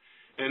positives.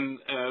 And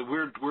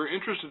we're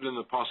interested in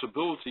the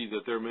possibility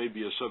that there may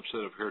be a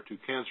subset of HER2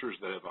 cancers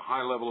that have a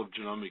high level of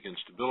genomic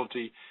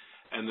instability,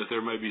 and that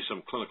there may be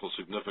some clinical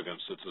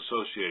significance that's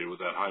associated with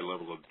that high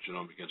level of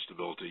genomic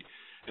instability.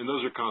 And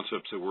those are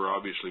concepts that we're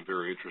obviously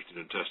very interested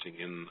in testing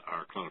in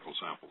our clinical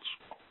samples.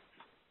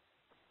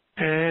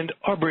 And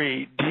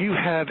Aubrey, do you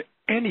have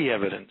any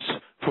evidence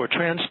for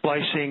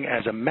transsplicing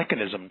as a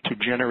mechanism to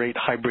generate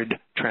hybrid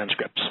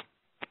transcripts?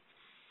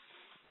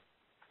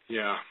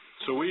 Yeah,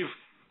 so it's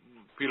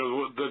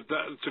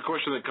a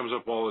question that comes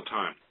up all the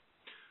time.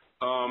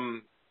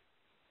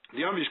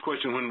 The obvious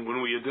question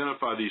when we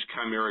identify these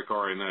chimeric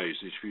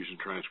RNAs, these fusion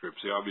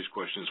transcripts, the obvious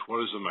question is,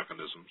 what is the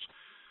mechanisms?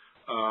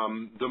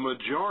 The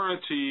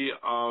majority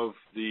of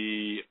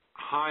the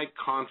high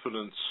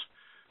confidence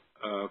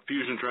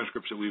fusion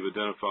transcripts that we've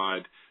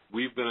identified,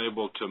 we've been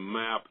able to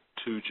map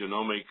to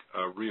genomic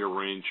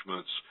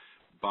rearrangements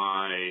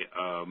by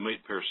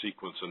mate pair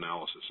sequence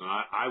analysis. And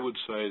I would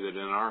say that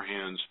in our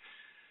hands,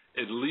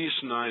 at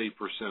least 90%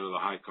 of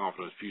the high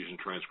confidence fusion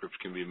transcripts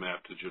can be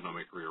mapped to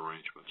genomic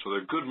rearrangement. So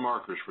they're good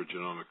markers for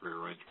genomic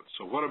rearrangement.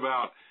 So what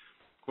about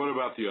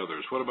the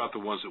others? What about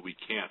the ones that we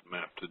can't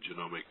map to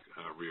genomic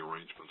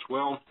rearrangements?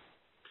 Well,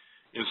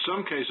 in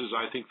some cases,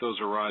 I think those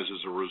arise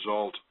as a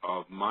result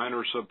of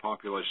minor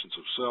subpopulations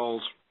of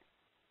cells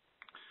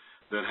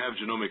that have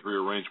genomic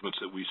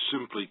rearrangements that we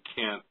simply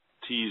can't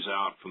tease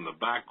out from the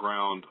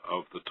background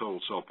of the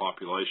total cell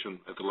population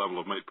at the level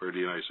of mate pair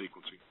DNA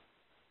sequencing.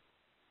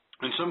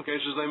 In some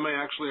cases, they may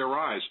actually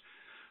arise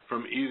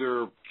from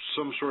either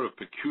some sort of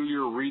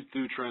peculiar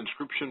read-through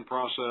transcription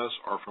process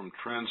or from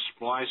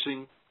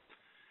transsplicing.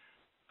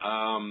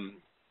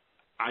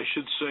 I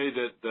should say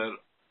that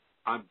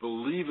I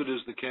believe it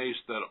is the case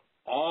that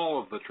all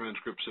of the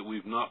transcripts that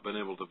we've not been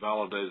able to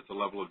validate at the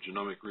level of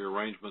genomic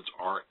rearrangements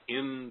are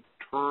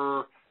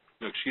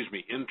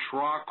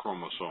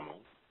intrachromosomal.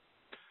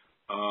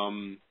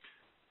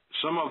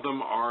 Some of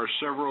them are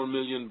several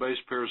million base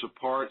pairs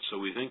apart, so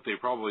we think they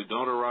probably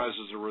don't arise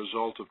as a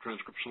result of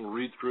transcriptional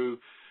read-through,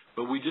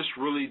 but we just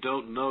really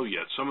don't know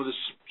yet. Some of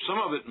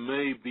it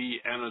may be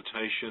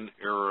annotation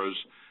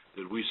errors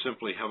that we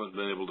simply haven't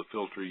been able to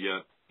filter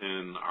yet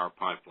in our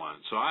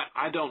pipeline. So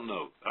I don't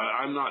know.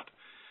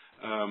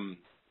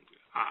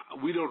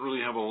 We don't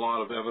really have a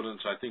lot of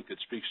evidence, I think, that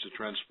speaks to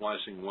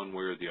transsplicing one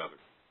way or the other.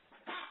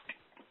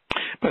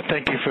 But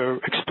thank you for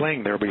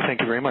explaining there, Aubrey.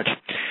 Thank you very much.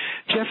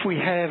 Jeff, we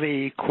have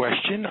a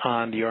question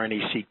on the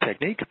RNA-seq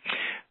technique.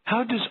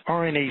 How does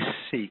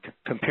RNA-seq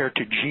compare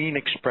to gene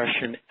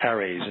expression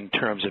arrays in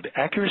terms of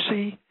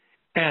accuracy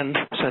and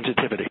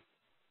sensitivity?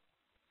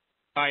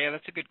 Yeah,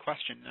 that's a good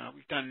question.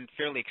 We've done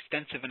fairly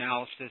extensive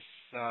analysis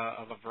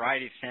of a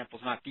variety of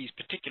samples, not these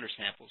particular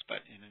samples,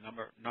 but in a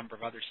number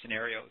of other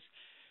scenarios,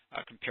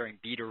 comparing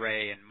bead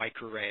array and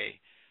microarray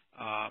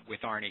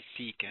with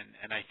RNA-seq,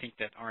 and I think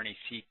that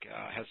RNA-seq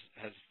has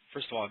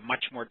first of all, a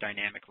much more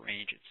dynamic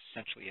range. It's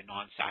essentially a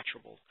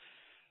non-saturable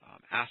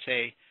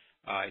assay.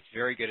 It's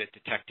very good at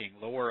detecting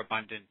lower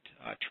abundant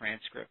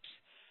transcripts,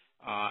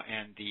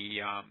 and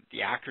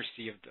the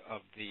accuracy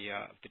of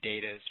the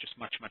data is just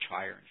much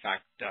higher. In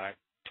fact, I've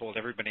told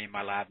everybody in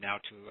my lab now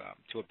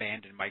to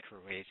abandon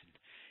microarrays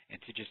and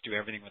to just do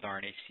everything with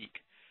RNA-seq.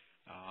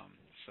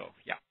 So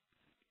yeah,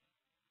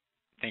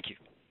 thank you.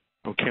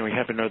 Okay, we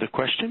have another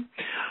question.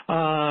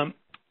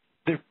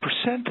 The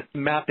percent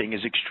mapping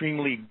is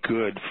extremely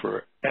good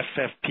for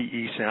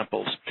FFPE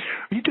samples.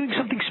 Are you doing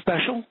something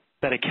special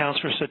that accounts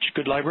for such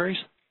good libraries?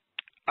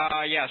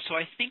 Yeah, so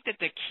I think that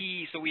the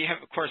key, so we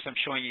have, of course, I'm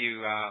showing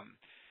you,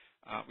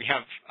 we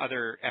have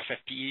other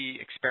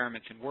FFPE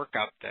experiments in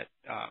workup that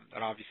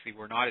obviously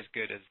were not as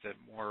good as the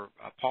more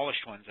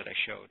polished ones that I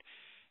showed.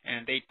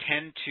 And they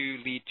tend to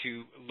lead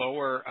to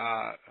lower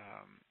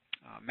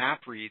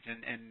map reads.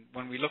 And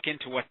when we look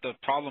into what the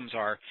problems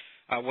are,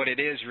 what it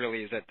is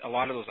really is that a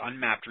lot of those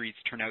unmapped reads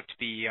turn out to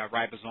be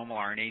ribosomal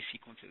RNA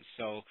sequences.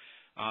 So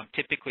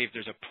typically if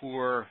there's a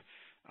poor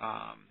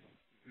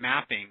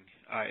mapping,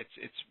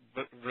 it's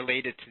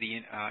related to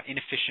the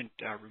inefficient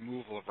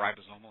removal of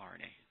ribosomal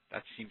RNA.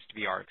 That seems to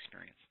be our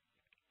experience.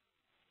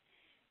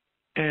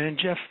 And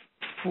Jeff,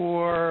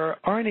 for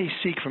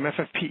RNA-seq from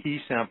FFPE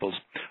samples,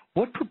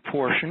 what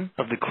proportion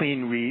of the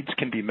clean reads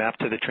can be mapped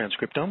to the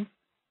transcriptome?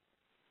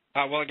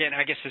 Well, again,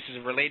 I guess this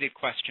is a related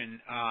question.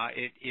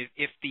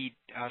 If the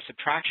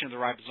subtraction of the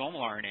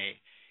ribosomal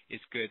RNA is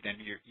good, then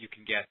you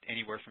can get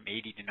anywhere from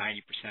 80 to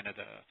 90% of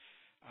the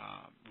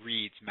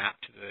reads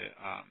mapped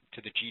to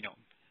the genome.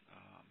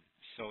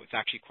 So it's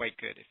actually quite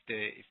good.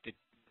 If the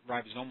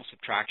ribosomal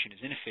subtraction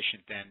is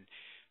inefficient, then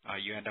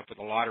you end up with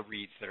a lot of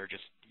reads that are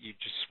you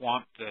just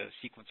swamp the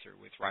sequencer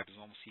with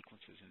ribosomal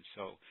sequences, and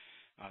so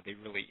they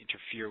really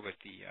interfere with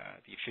the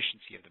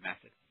efficiency of the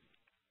method.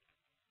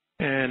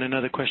 And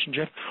another question,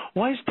 Jeff.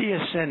 Why is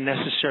DSN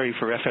necessary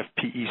for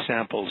FFPE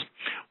samples?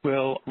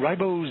 Will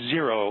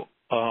ribo0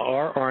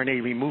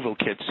 rRNA removal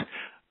kits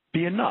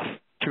be enough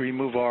to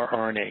remove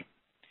rRNA?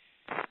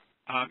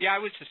 Yeah, I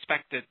would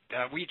suspect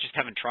that we just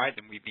haven't tried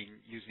them. We've been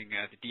using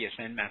the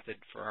DSN method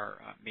for our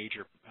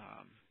major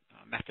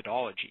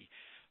methodology.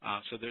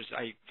 So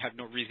I have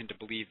no reason to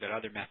believe that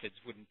other methods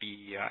wouldn't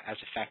be as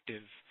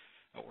effective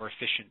or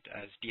efficient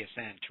as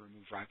DSN to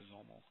remove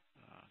ribosomal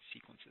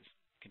sequences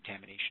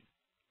contamination.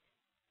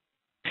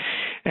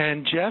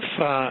 And Jeff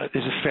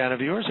is a fan of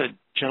yours, a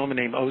gentleman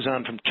named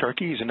Ozan from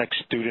Turkey. He's an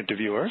ex-student of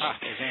yours.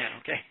 Ozan,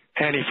 okay.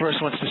 And he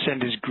first wants to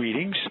send his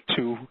greetings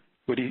to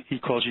what he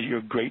calls you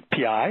your great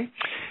PI.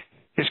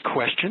 His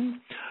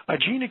question,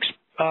 gene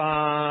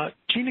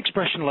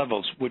expression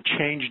levels would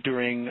change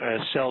during a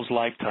cell's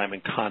lifetime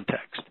and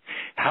context.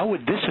 How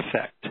would this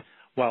affect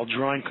while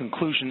drawing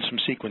conclusions from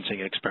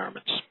sequencing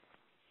experiments?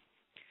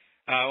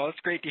 Well, it's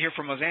great to hear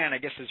from Ozan. I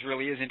guess this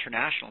really is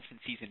international since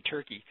he's in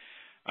Turkey.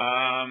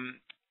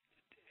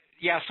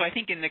 Yeah, so I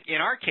think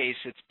in our case,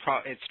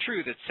 it's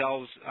true that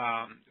cells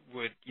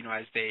would,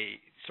 as they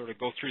sort of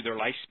go through their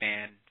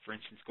lifespan, for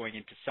instance, going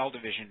into cell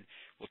division,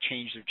 will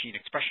change their gene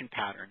expression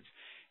patterns.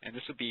 And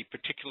this will be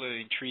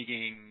particularly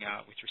intriguing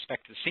with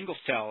respect to the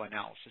single-cell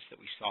analysis that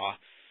we saw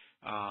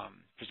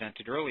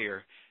presented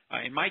earlier.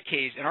 In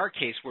our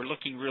case, we're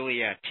looking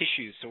really at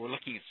tissues. So we're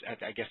looking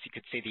at, I guess you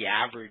could say, the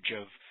average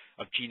of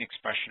gene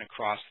expression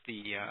across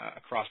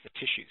the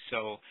tissue.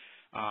 So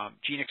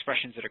gene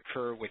expressions that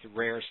occur with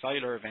rare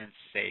cellular events,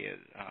 say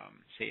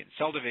in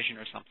cell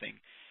division or something,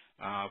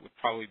 would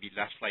probably be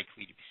less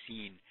likely to be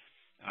seen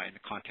in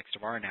the context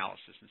of our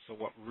analysis. And so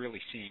what we're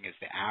really seeing is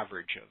the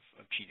average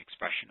of gene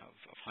expression of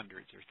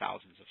hundreds or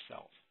thousands of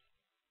cells.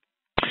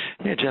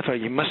 Yeah, Jeff,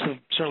 you must have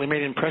certainly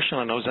made an impression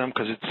on Ozan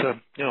because it's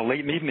late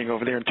in the evening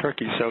over there in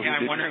Turkey. So yeah,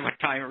 I'm wondering what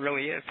time it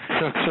really is.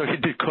 So he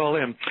did call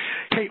in.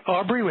 Hey,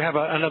 Aubrey, we have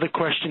another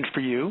question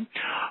for you.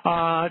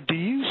 Do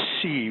you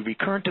see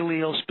recurrent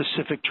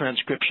allele-specific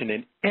transcription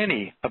in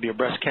any of your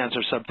breast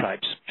cancer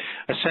subtypes?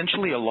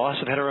 Essentially, a loss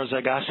of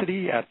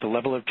heterozygosity at the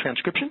level of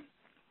transcription?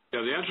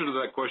 Yeah, the answer to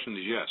that question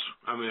is yes.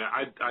 I mean,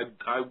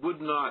 I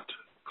would not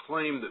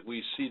claim that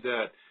we see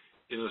that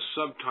in a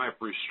subtype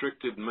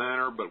restricted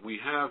manner, but we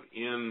have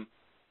in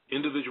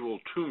individual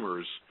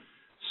tumors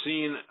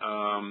seen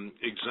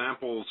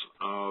examples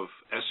of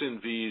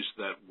SNVs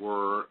that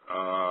were,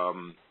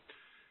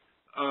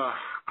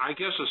 I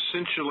guess,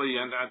 essentially,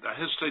 and I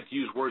hesitate to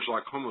use words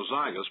like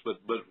homozygous, but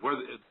where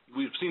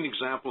we've seen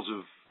examples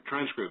of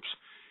transcripts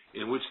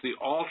in which the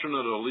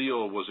alternate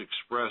allele was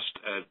expressed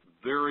at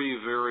very,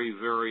 very,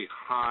 very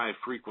high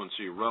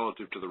frequency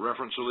relative to the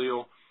reference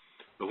allele.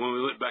 But when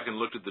we went back and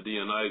looked at the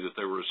DNA, that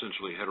they were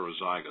essentially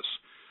heterozygous.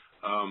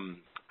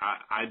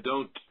 I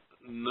don't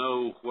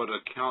know what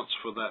accounts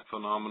for that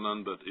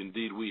phenomenon, but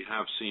indeed we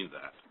have seen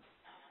that.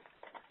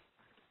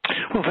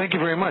 Well, thank you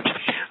very much.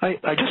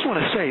 I just want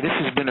to say this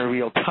has been a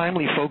real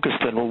timely,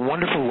 focused, and a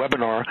wonderful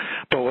webinar,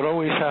 but what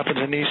always happens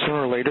in these,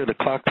 sooner or later, the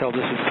clock tells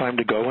us it's time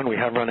to go, and we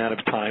have run out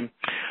of time.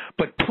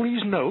 But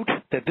please note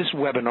that this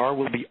webinar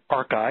will be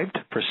archived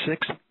for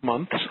 6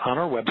 months on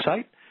our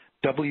website,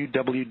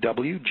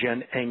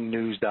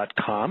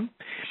 www.GENNews.com.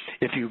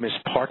 If you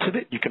missed parts of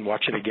it, you can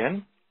watch it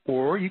again,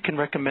 or you can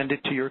recommend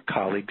it to your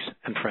colleagues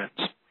and friends.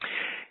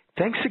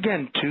 Thanks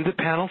again to the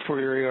panel for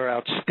your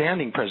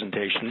outstanding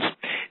presentations,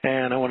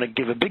 and I want to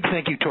give a big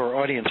thank you to our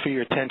audience for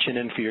your attention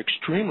and for your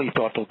extremely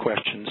thoughtful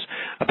questions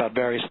about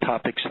various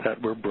topics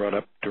that were brought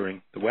up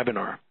during the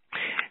webinar.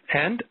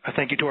 And a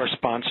thank you to our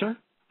sponsor,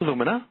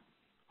 Illumina,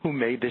 who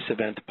made this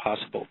event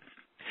possible.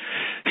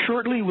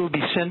 Shortly, we'll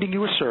be sending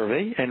you a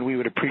survey, and we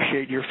would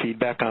appreciate your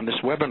feedback on this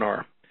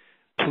webinar.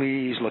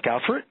 Please look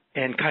out for it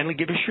and kindly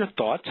give us your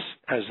thoughts,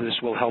 as this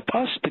will help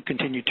us to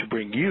continue to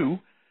bring you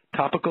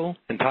topical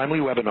and timely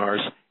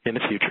webinars in the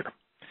future.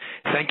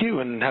 Thank you,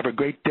 and have a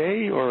great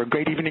day or a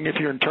great evening if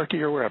you're in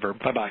Turkey or wherever.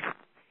 Bye-bye.